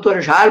 Estava lá o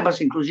doutor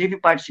Jarbas, inclusive,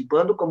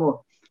 participando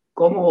como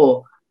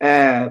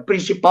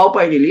principal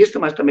painelista,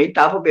 mas também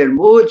estava o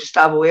Bermudes,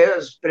 estava o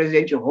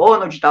ex-presidente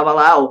Ronald, estava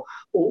lá o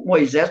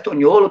Moisés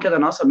Toniolo, que é da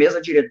nossa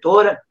mesa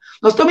diretora.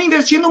 Nós estamos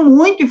investindo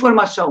muito em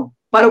formação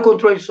para o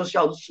controle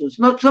social do SUS.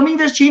 Nós precisamos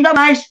investir ainda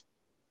mais,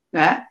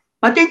 né?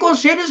 Mas tem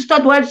conselhos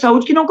estaduais de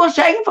saúde que não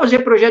conseguem fazer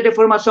projeto de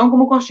formação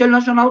como o Conselho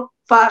Nacional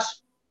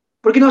faz,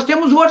 porque nós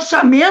temos o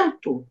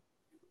orçamento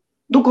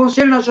do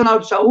Conselho Nacional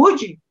de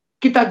Saúde,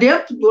 que está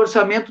dentro do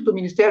orçamento do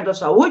Ministério da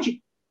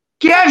Saúde,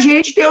 que a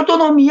gente tem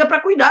autonomia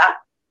para cuidar.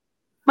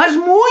 Mas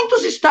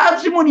muitos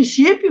estados e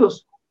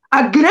municípios,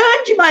 a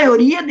grande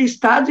maioria de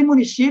estados e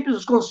municípios,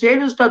 os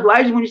conselhos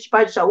estaduais e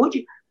municipais de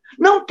saúde,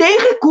 não tem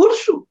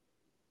recurso,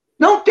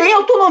 não tem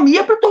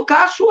autonomia para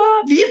tocar a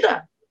sua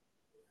vida,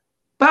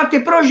 para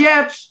ter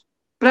projetos,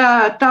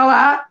 para estar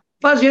lá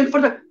fazendo.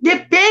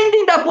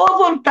 Dependem da boa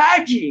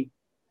vontade.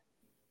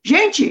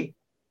 Gente,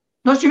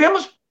 nós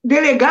tivemos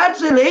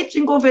delegados eleitos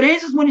em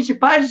conferências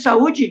municipais de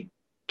saúde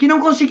que não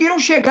conseguiram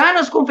chegar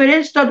nas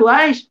conferências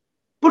estaduais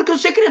porque o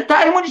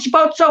secretário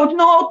municipal de saúde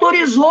não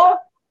autorizou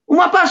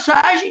uma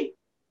passagem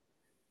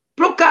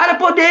para o cara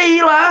poder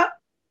ir lá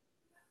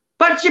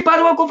participar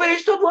de uma conferência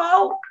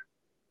estadual.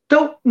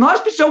 Então, nós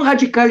precisamos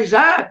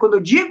radicalizar, quando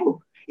eu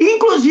digo,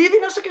 inclusive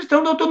nessa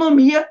questão da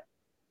autonomia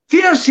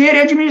financeira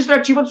e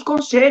administrativa dos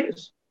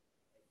conselhos,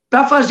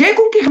 para fazer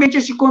com que realmente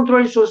esse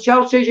controle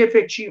social seja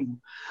efetivo.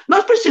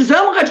 Nós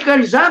precisamos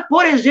radicalizar,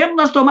 por exemplo,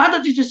 nas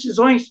tomadas de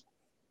decisões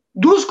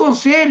dos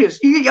conselhos,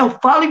 e eu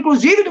falo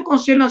inclusive do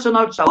Conselho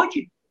Nacional de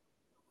Saúde,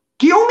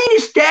 que o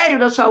Ministério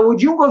da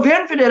Saúde e o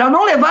governo federal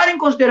não levaram em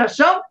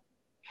consideração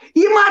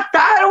e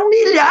mataram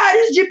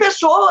milhares de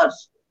pessoas.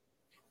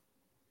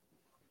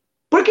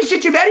 Porque se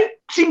tiverem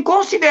sim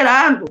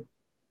considerado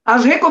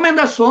as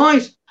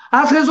recomendações,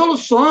 as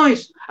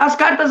resoluções, as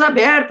cartas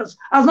abertas,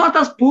 as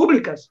notas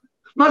públicas,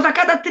 nós a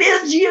cada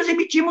 3 dias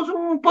emitimos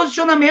um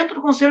posicionamento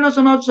do Conselho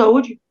Nacional de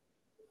Saúde,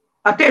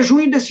 até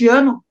junho desse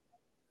ano.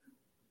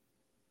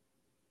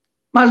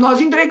 Mas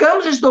nós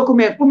entregamos esse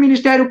documento para o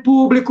Ministério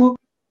Público,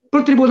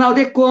 para o Tribunal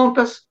de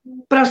Contas,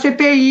 para a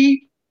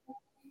CPI,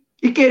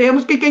 e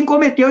queremos que quem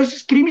cometeu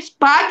esses crimes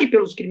pague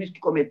pelos crimes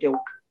que cometeu.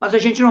 Mas a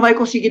gente não vai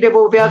conseguir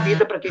devolver a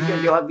vida para quem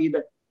perdeu a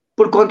vida,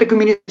 por conta que o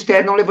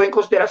Ministério não levou em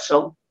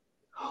consideração.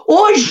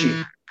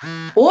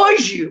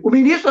 Hoje, o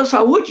ministro da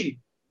Saúde,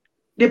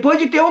 depois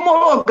de ter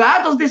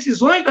homologado as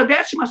decisões da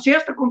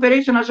 16ª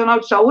Conferência Nacional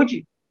de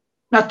Saúde,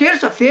 na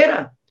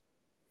terça-feira,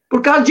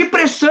 por causa de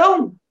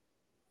pressão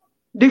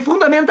de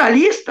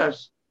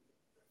fundamentalistas,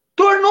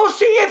 tornou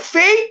sem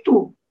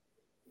efeito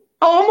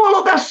a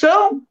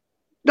homologação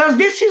das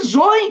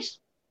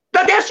decisões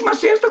da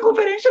 16ª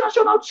Conferência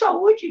Nacional de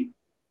Saúde.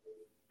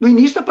 No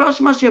início da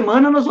próxima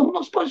semana, nós vamos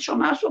nos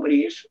posicionar sobre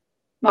isso.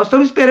 Nós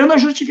estamos esperando a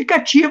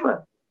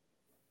justificativa.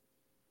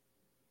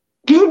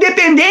 Que,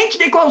 independente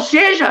de qual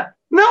seja,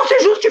 não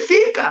se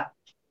justifica.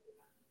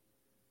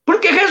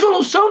 Porque a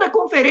resolução da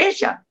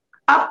conferência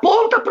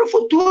aponta para o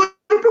futuro,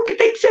 para o que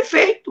tem que ser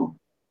feito.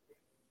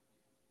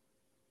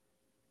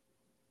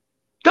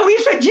 Então,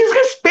 isso é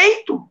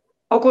desrespeito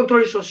ao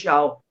controle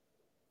social.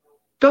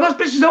 Então, nós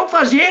precisamos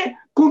fazer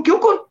com que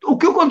o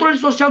que o controle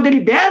social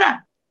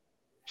delibera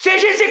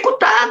seja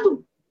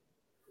executado,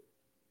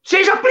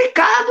 seja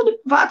aplicado,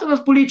 de fato, nas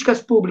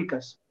políticas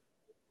públicas.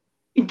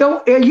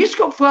 Então, é isso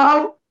que eu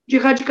falo de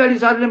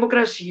radicalizar a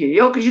democracia.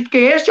 Eu acredito que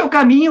este é o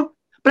caminho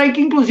para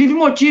que, inclusive,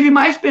 motive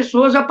mais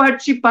pessoas a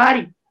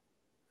participarem.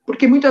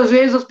 Porque muitas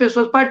vezes as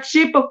pessoas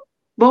participam,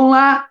 vão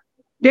lá,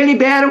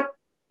 deliberam,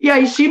 e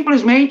aí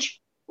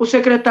simplesmente o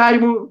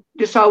secretário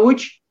de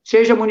saúde,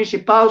 seja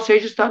municipal,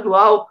 seja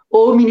estadual,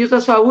 ou o ministro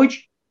da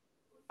saúde,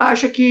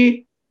 acha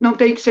que não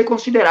tem que ser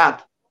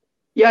considerado.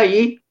 E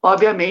aí,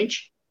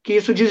 obviamente, que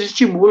isso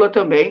desestimula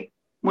também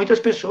muitas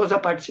pessoas a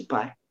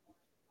participarem.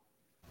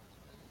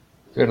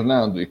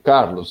 Fernando e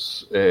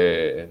Carlos,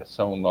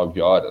 são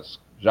 9 horas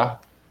já.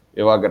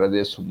 Eu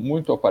agradeço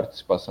muito a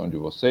participação de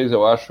vocês.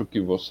 Eu acho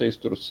que vocês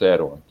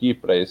trouxeram aqui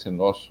para esse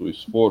nosso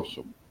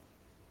esforço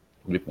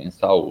de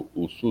pensar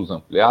o SUS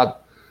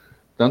ampliado,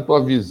 tanto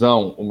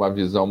uma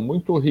visão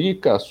muito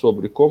rica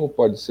sobre como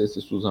pode ser esse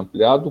SUS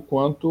ampliado,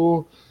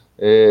 quanto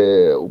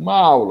uma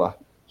aula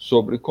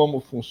sobre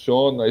como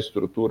funciona a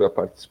estrutura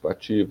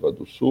participativa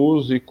do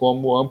SUS e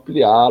como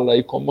ampliá-la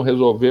e como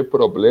resolver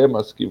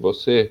problemas que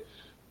você,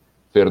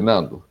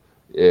 Fernando,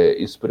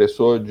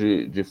 expressou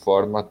de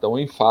forma tão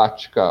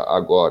enfática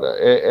agora.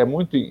 É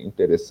muito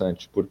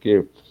interessante,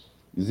 porque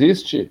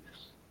existe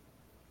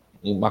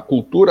uma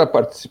cultura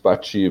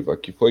participativa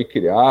que foi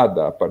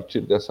criada a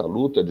partir dessa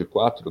luta de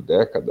 4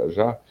 décadas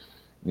já,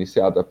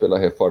 iniciada pela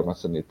reforma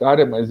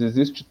sanitária, mas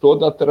existe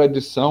toda a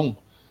tradição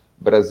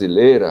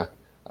brasileira,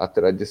 a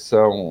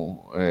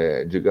tradição,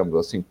 digamos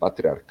assim,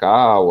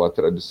 patriarcal, a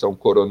tradição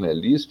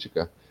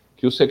coronelística,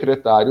 que o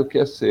secretário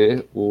quer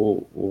ser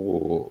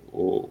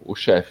o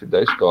chefe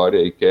da história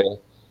e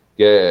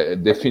quer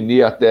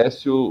definir até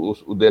se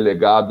o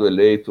delegado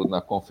eleito na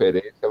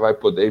conferência vai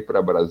poder ir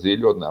para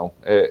Brasília ou não.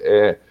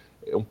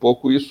 Um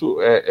pouco isso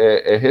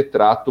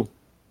retrato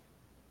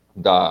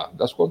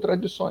das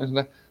contradições,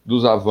 né?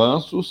 Dos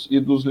avanços e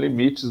dos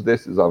limites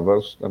desses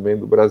avanços também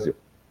do Brasil.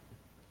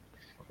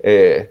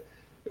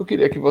 Eu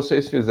queria que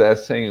vocês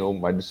fizessem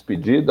uma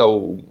despedida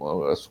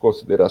ou as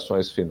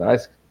considerações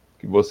finais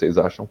que vocês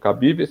acham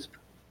cabíveis,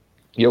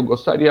 e eu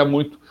gostaria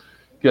muito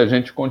que a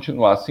gente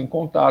continuasse em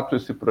contato.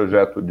 Esse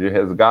projeto de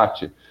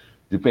resgate,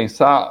 de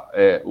pensar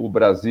o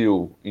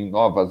Brasil em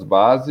novas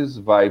bases,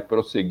 vai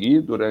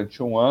prosseguir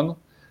durante um ano.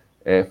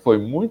 Foi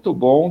muito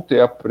bom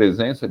ter a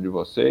presença de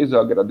vocês. Eu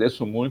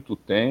agradeço muito o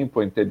tempo,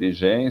 a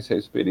inteligência, a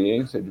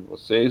experiência de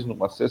vocês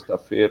numa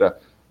sexta-feira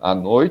à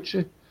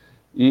noite.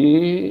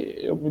 E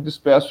eu me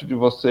despeço de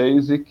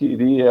vocês e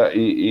queria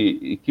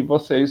que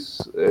vocês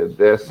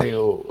dessem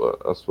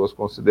as suas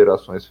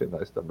considerações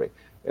finais também.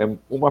 É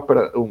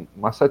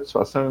uma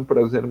satisfação e um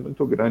prazer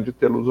muito grande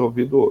tê-los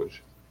ouvido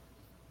hoje.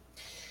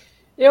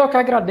 Eu que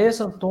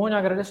agradeço, Antônio,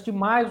 agradeço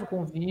demais o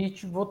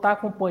convite, vou estar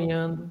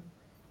acompanhando.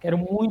 Quero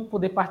muito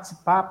poder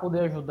participar,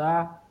 poder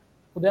ajudar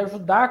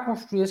a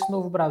construir esse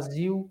novo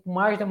Brasil, com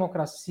mais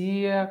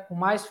democracia, com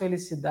mais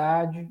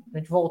felicidade, a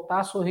gente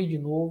voltar a sorrir de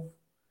novo.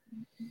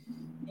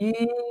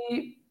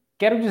 E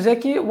quero dizer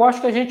que eu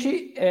acho que a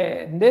gente,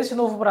 nesse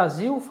novo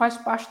Brasil, faz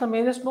parte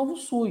também desse novo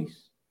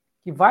SUS,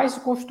 que vai se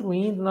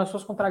construindo nas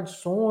suas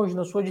contradições,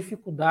 nas suas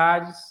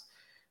dificuldades,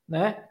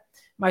 né?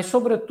 Mas,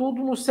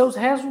 sobretudo, nos seus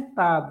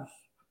resultados.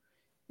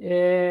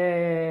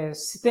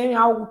 Se tem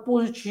algo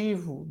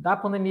positivo da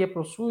pandemia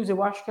para o SUS,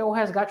 eu acho que é o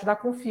resgate da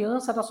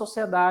confiança da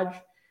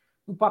sociedade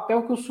no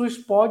papel que o SUS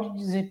pode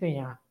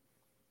desempenhar.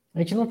 A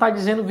gente não está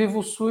dizendo viva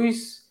o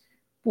SUS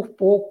por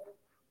pouco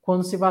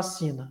quando se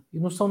vacina, e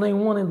não são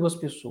nenhuma nem duas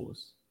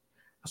pessoas.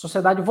 A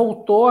sociedade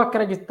voltou a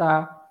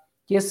acreditar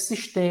que esse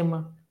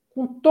sistema,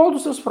 com todos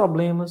os seus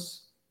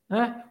problemas,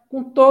 né,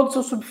 com todo o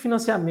seu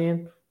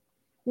subfinanciamento,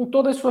 com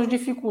todas as suas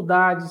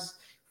dificuldades,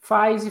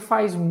 faz e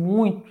faz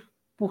muito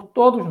por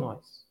todos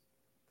nós.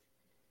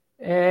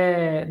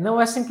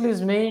 Não é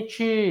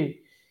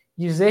simplesmente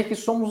dizer que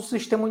somos um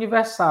sistema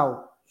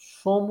universal.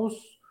 Somos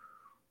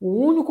o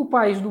único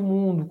país do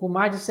mundo com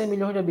mais de 100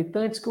 milhões de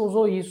habitantes que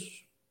usou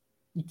isso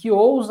e que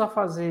ousa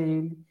fazer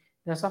ele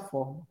dessa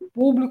forma.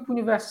 Público,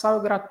 universal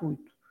e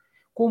gratuito,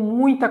 com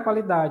muita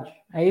qualidade.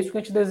 É isso que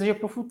a gente deseja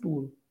para o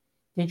futuro.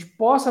 Que a gente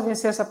possa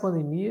vencer essa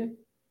pandemia,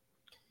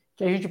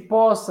 que a gente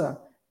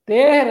possa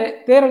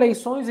ter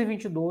eleições em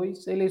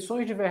 22,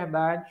 eleições de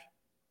verdade,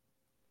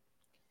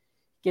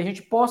 que a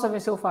gente possa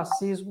vencer o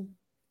fascismo,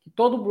 que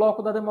todo o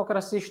bloco da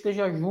democracia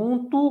esteja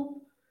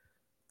junto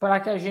para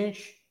que a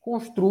gente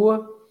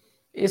construa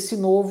esse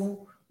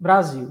novo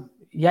Brasil.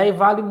 E aí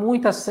vale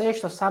muitas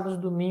sextas, sábados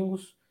e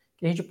domingos,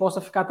 que a gente possa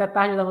ficar até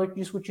tarde da noite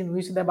discutindo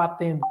isso e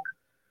debatendo,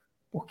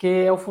 porque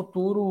é o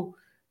futuro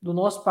do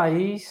nosso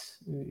país,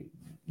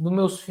 dos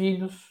meus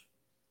filhos,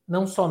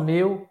 não só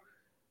meu,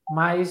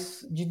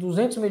 mas de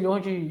 200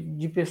 milhões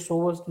de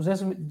pessoas,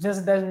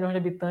 210 milhões de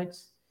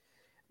habitantes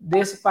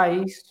desse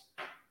país,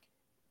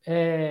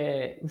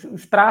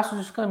 os traços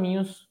e os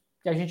caminhos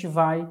que a gente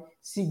vai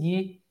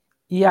seguir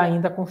e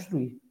ainda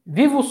construir.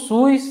 Viva o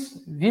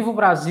SUS, viva o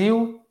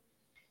Brasil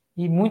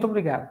e muito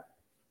obrigado.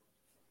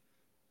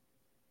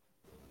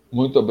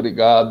 Muito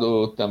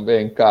obrigado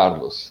também,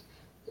 Carlos.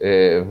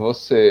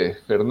 Você,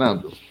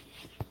 Fernando.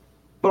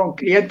 Bom,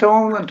 queria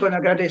então, Antônio,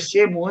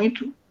 agradecer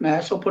muito, né,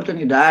 essa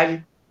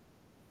oportunidade,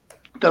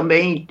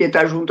 também de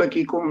estar junto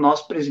aqui com o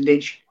nosso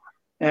presidente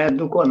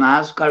do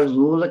CONAS, Carlos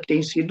Lula, que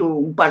tem sido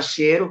um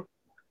parceiro.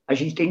 A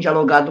gente tem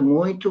dialogado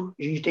muito,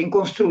 a gente tem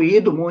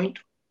construído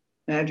muito,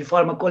 né, de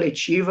forma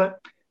coletiva.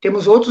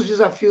 Temos outros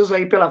desafios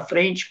aí pela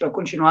frente para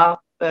continuar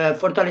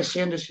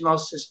fortalecendo esse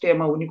nosso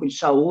sistema único de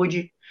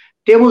saúde.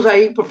 Temos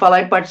aí, por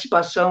falar em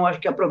participação, acho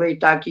que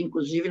aproveitar que,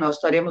 inclusive, nós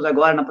estaremos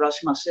agora na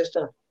próxima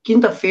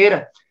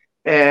quinta-feira,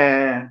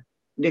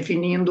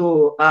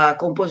 definindo a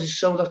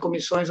composição das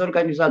comissões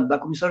da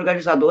comissão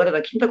organizadora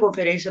da 5ª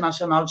Conferência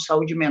Nacional de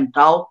Saúde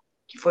Mental,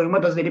 que foi uma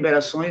das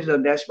deliberações da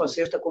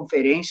 16ª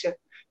Conferência,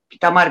 que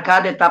está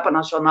marcada a etapa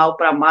nacional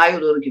para maio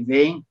do ano que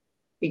vem,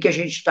 e que a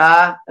gente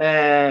está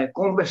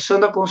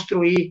conversando a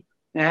construir,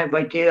 né?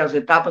 Vai ter as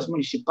etapas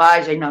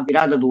municipais aí na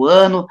virada do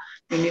ano,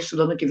 no início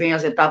do ano que vem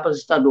as etapas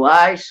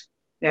estaduais,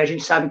 a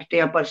gente sabe que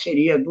tem a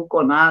parceria do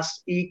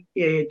CONAS e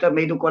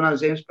também do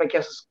CONASEMS para que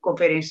essas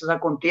conferências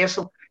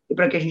aconteçam e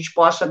para que a gente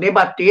possa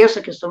debater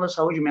essa questão da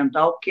saúde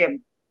mental, que é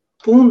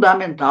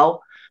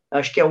fundamental.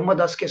 Acho que é uma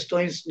das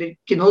questões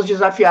que nos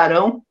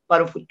desafiarão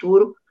para o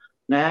futuro,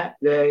 né?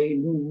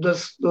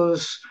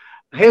 Dos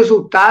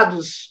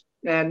resultados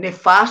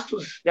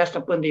nefastos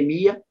desta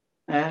pandemia,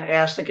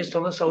 essa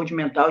questão da saúde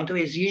mental, então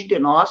exige de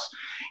nós,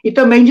 e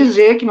também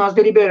dizer que nós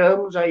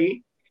deliberamos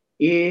aí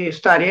e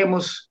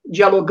estaremos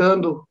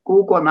dialogando com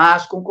o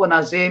CONAS, com o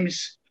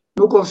CONASEMS,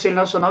 no Conselho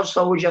Nacional de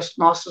Saúde, os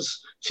nossos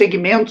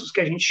segmentos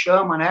que a gente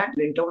chama, né?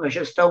 Então, a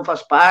gestão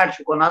faz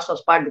parte, o CONAS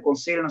faz parte do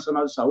Conselho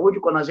Nacional de Saúde,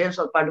 o CONASEMS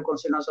faz parte do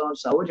Conselho Nacional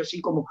de Saúde,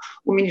 assim como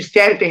o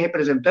Ministério tem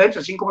representantes,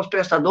 assim como os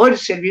prestadores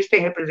de serviço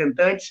têm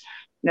representantes,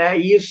 né?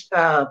 E os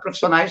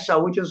profissionais de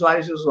saúde,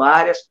 usuários e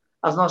usuárias,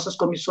 as nossas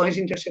comissões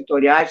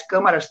intersetoriais,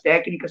 câmaras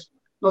técnicas,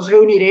 nos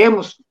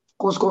reuniremos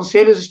com os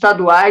conselhos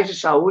estaduais de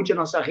saúde, a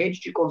nossa rede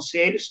de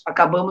conselhos.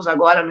 Acabamos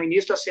agora, no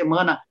início da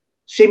semana,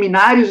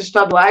 seminários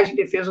estaduais em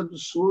defesa do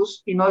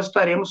SUS, e nós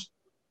estaremos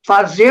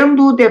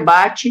fazendo o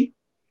debate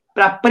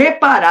para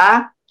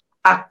preparar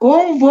a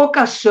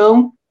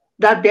convocação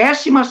da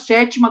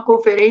 17ª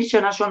Conferência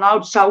Nacional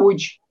de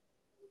Saúde.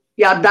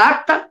 E a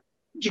data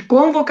de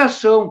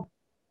convocação,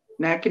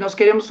 né, que nós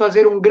queremos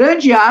fazer um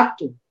grande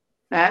ato,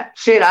 né,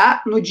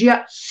 será no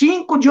dia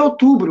 5 de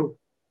outubro,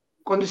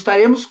 quando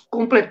estaremos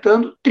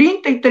completando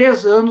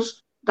 33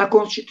 anos da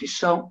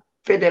Constituição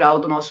Federal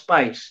do nosso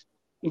país.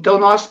 Então,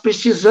 nós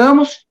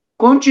precisamos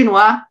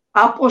continuar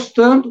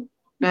apostando,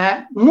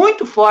 né,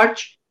 muito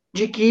forte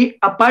de que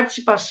a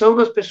participação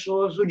das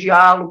pessoas, o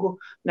diálogo,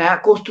 né, a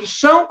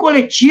construção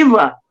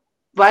coletiva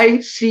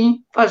vai,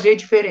 sim, fazer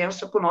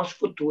diferença para o nosso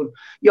futuro.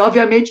 E,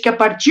 obviamente, que a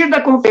partir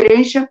da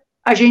conferência,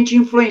 a gente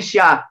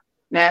influenciar,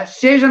 né,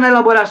 seja na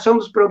elaboração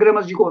dos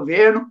programas de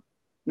governo,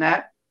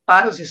 né,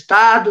 para os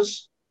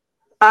estados,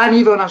 a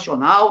nível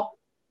nacional,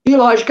 e,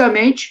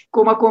 logicamente,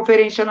 como a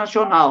Conferência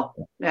Nacional,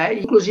 né,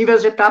 inclusive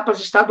as etapas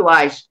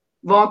estaduais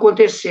vão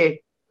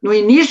acontecer no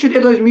início de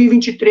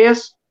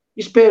 2023,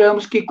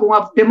 esperamos que com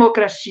a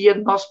democracia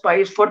do nosso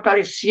país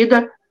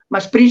fortalecida,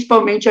 mas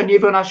principalmente a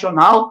nível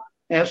nacional.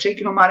 Eu sei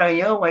que no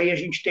Maranhão aí a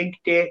gente tem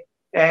que ter,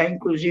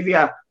 inclusive,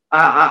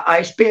 a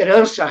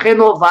esperança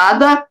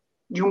renovada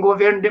de um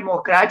governo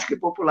democrático e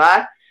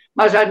popular,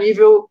 mas a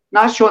nível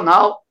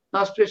nacional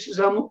nós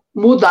precisamos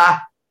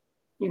mudar.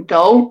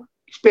 Então,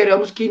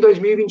 esperamos que em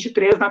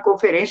 2023, na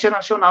Conferência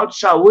Nacional de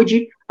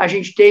Saúde, a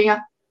gente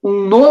tenha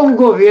um novo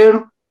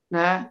governo,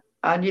 né,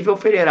 a nível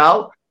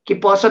federal, que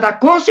possa dar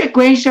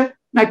consequência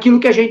naquilo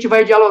que a gente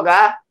vai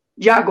dialogar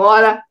de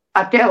agora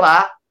até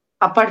lá,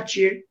 a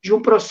partir de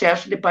um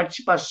processo de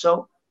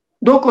participação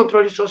do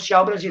controle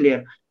social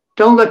brasileiro.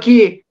 Então,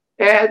 daqui,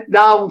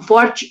 dar um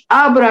forte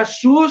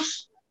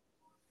abraços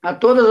a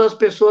todas as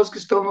pessoas que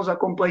estão nos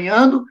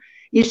acompanhando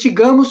e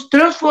sigamos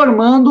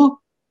transformando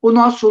o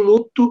nosso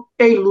luto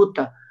em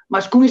luta,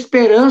 mas com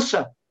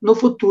esperança no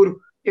futuro.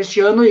 Este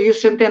ano, o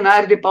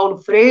centenário de Paulo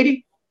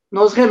Freire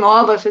nos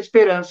renova essa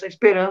esperança, a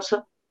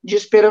esperança de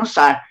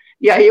esperançar.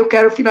 E aí eu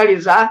quero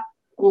finalizar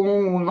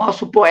com o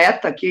nosso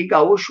poeta aqui,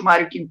 gaúcho,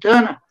 Mário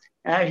Quintana.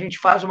 A gente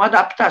faz uma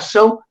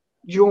adaptação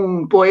de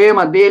um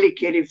poema dele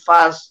que ele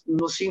faz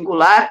no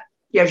singular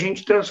e a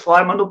gente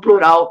transforma no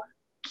plural,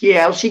 que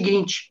é o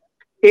seguinte: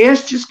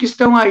 estes que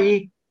estão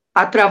aí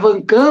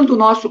atravancando o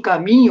nosso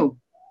caminho,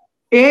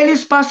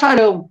 eles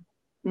passarão,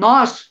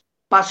 nós,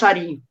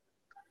 passarinho.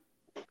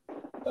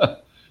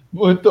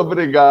 Muito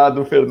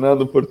obrigado,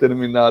 Fernando, por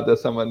terminar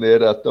dessa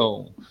maneira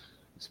tão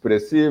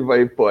expressiva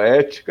e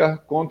poética.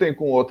 Contem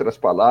com outras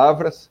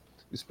palavras.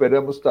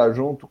 Esperamos estar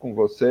junto com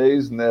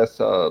vocês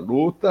nessa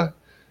luta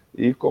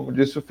e, como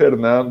disse o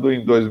Fernando,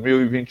 em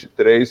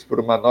 2023, por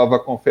uma nova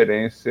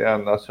Conferência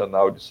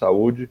Nacional de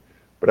Saúde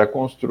para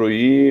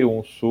construir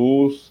um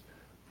SUS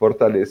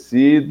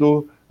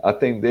fortalecido,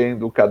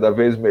 atendendo cada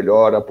vez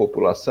melhor a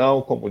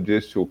população, como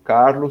disse o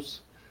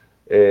Carlos,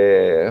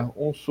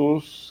 um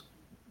SUS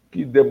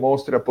que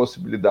demonstre a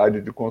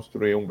possibilidade de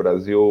construir um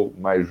Brasil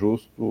mais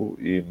justo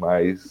e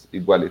mais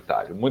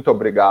igualitário. Muito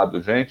obrigado,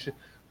 gente.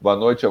 Boa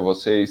noite a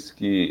vocês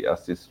que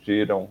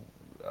assistiram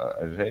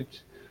a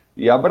gente.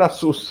 E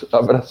abraços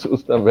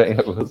também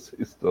a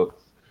vocês todos.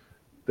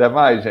 Até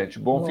mais, gente.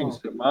 Bom fim de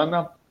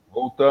semana.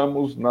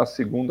 Voltamos na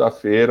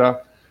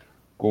segunda-feira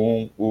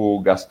com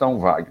o Gastão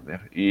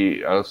Wagner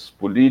e as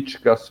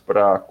políticas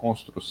para a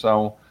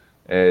construção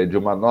de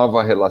uma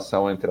nova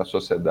relação entre a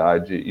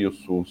sociedade e o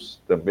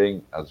SUS,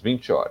 também às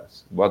 20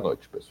 horas. Boa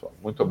noite, pessoal.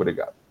 Muito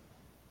obrigado.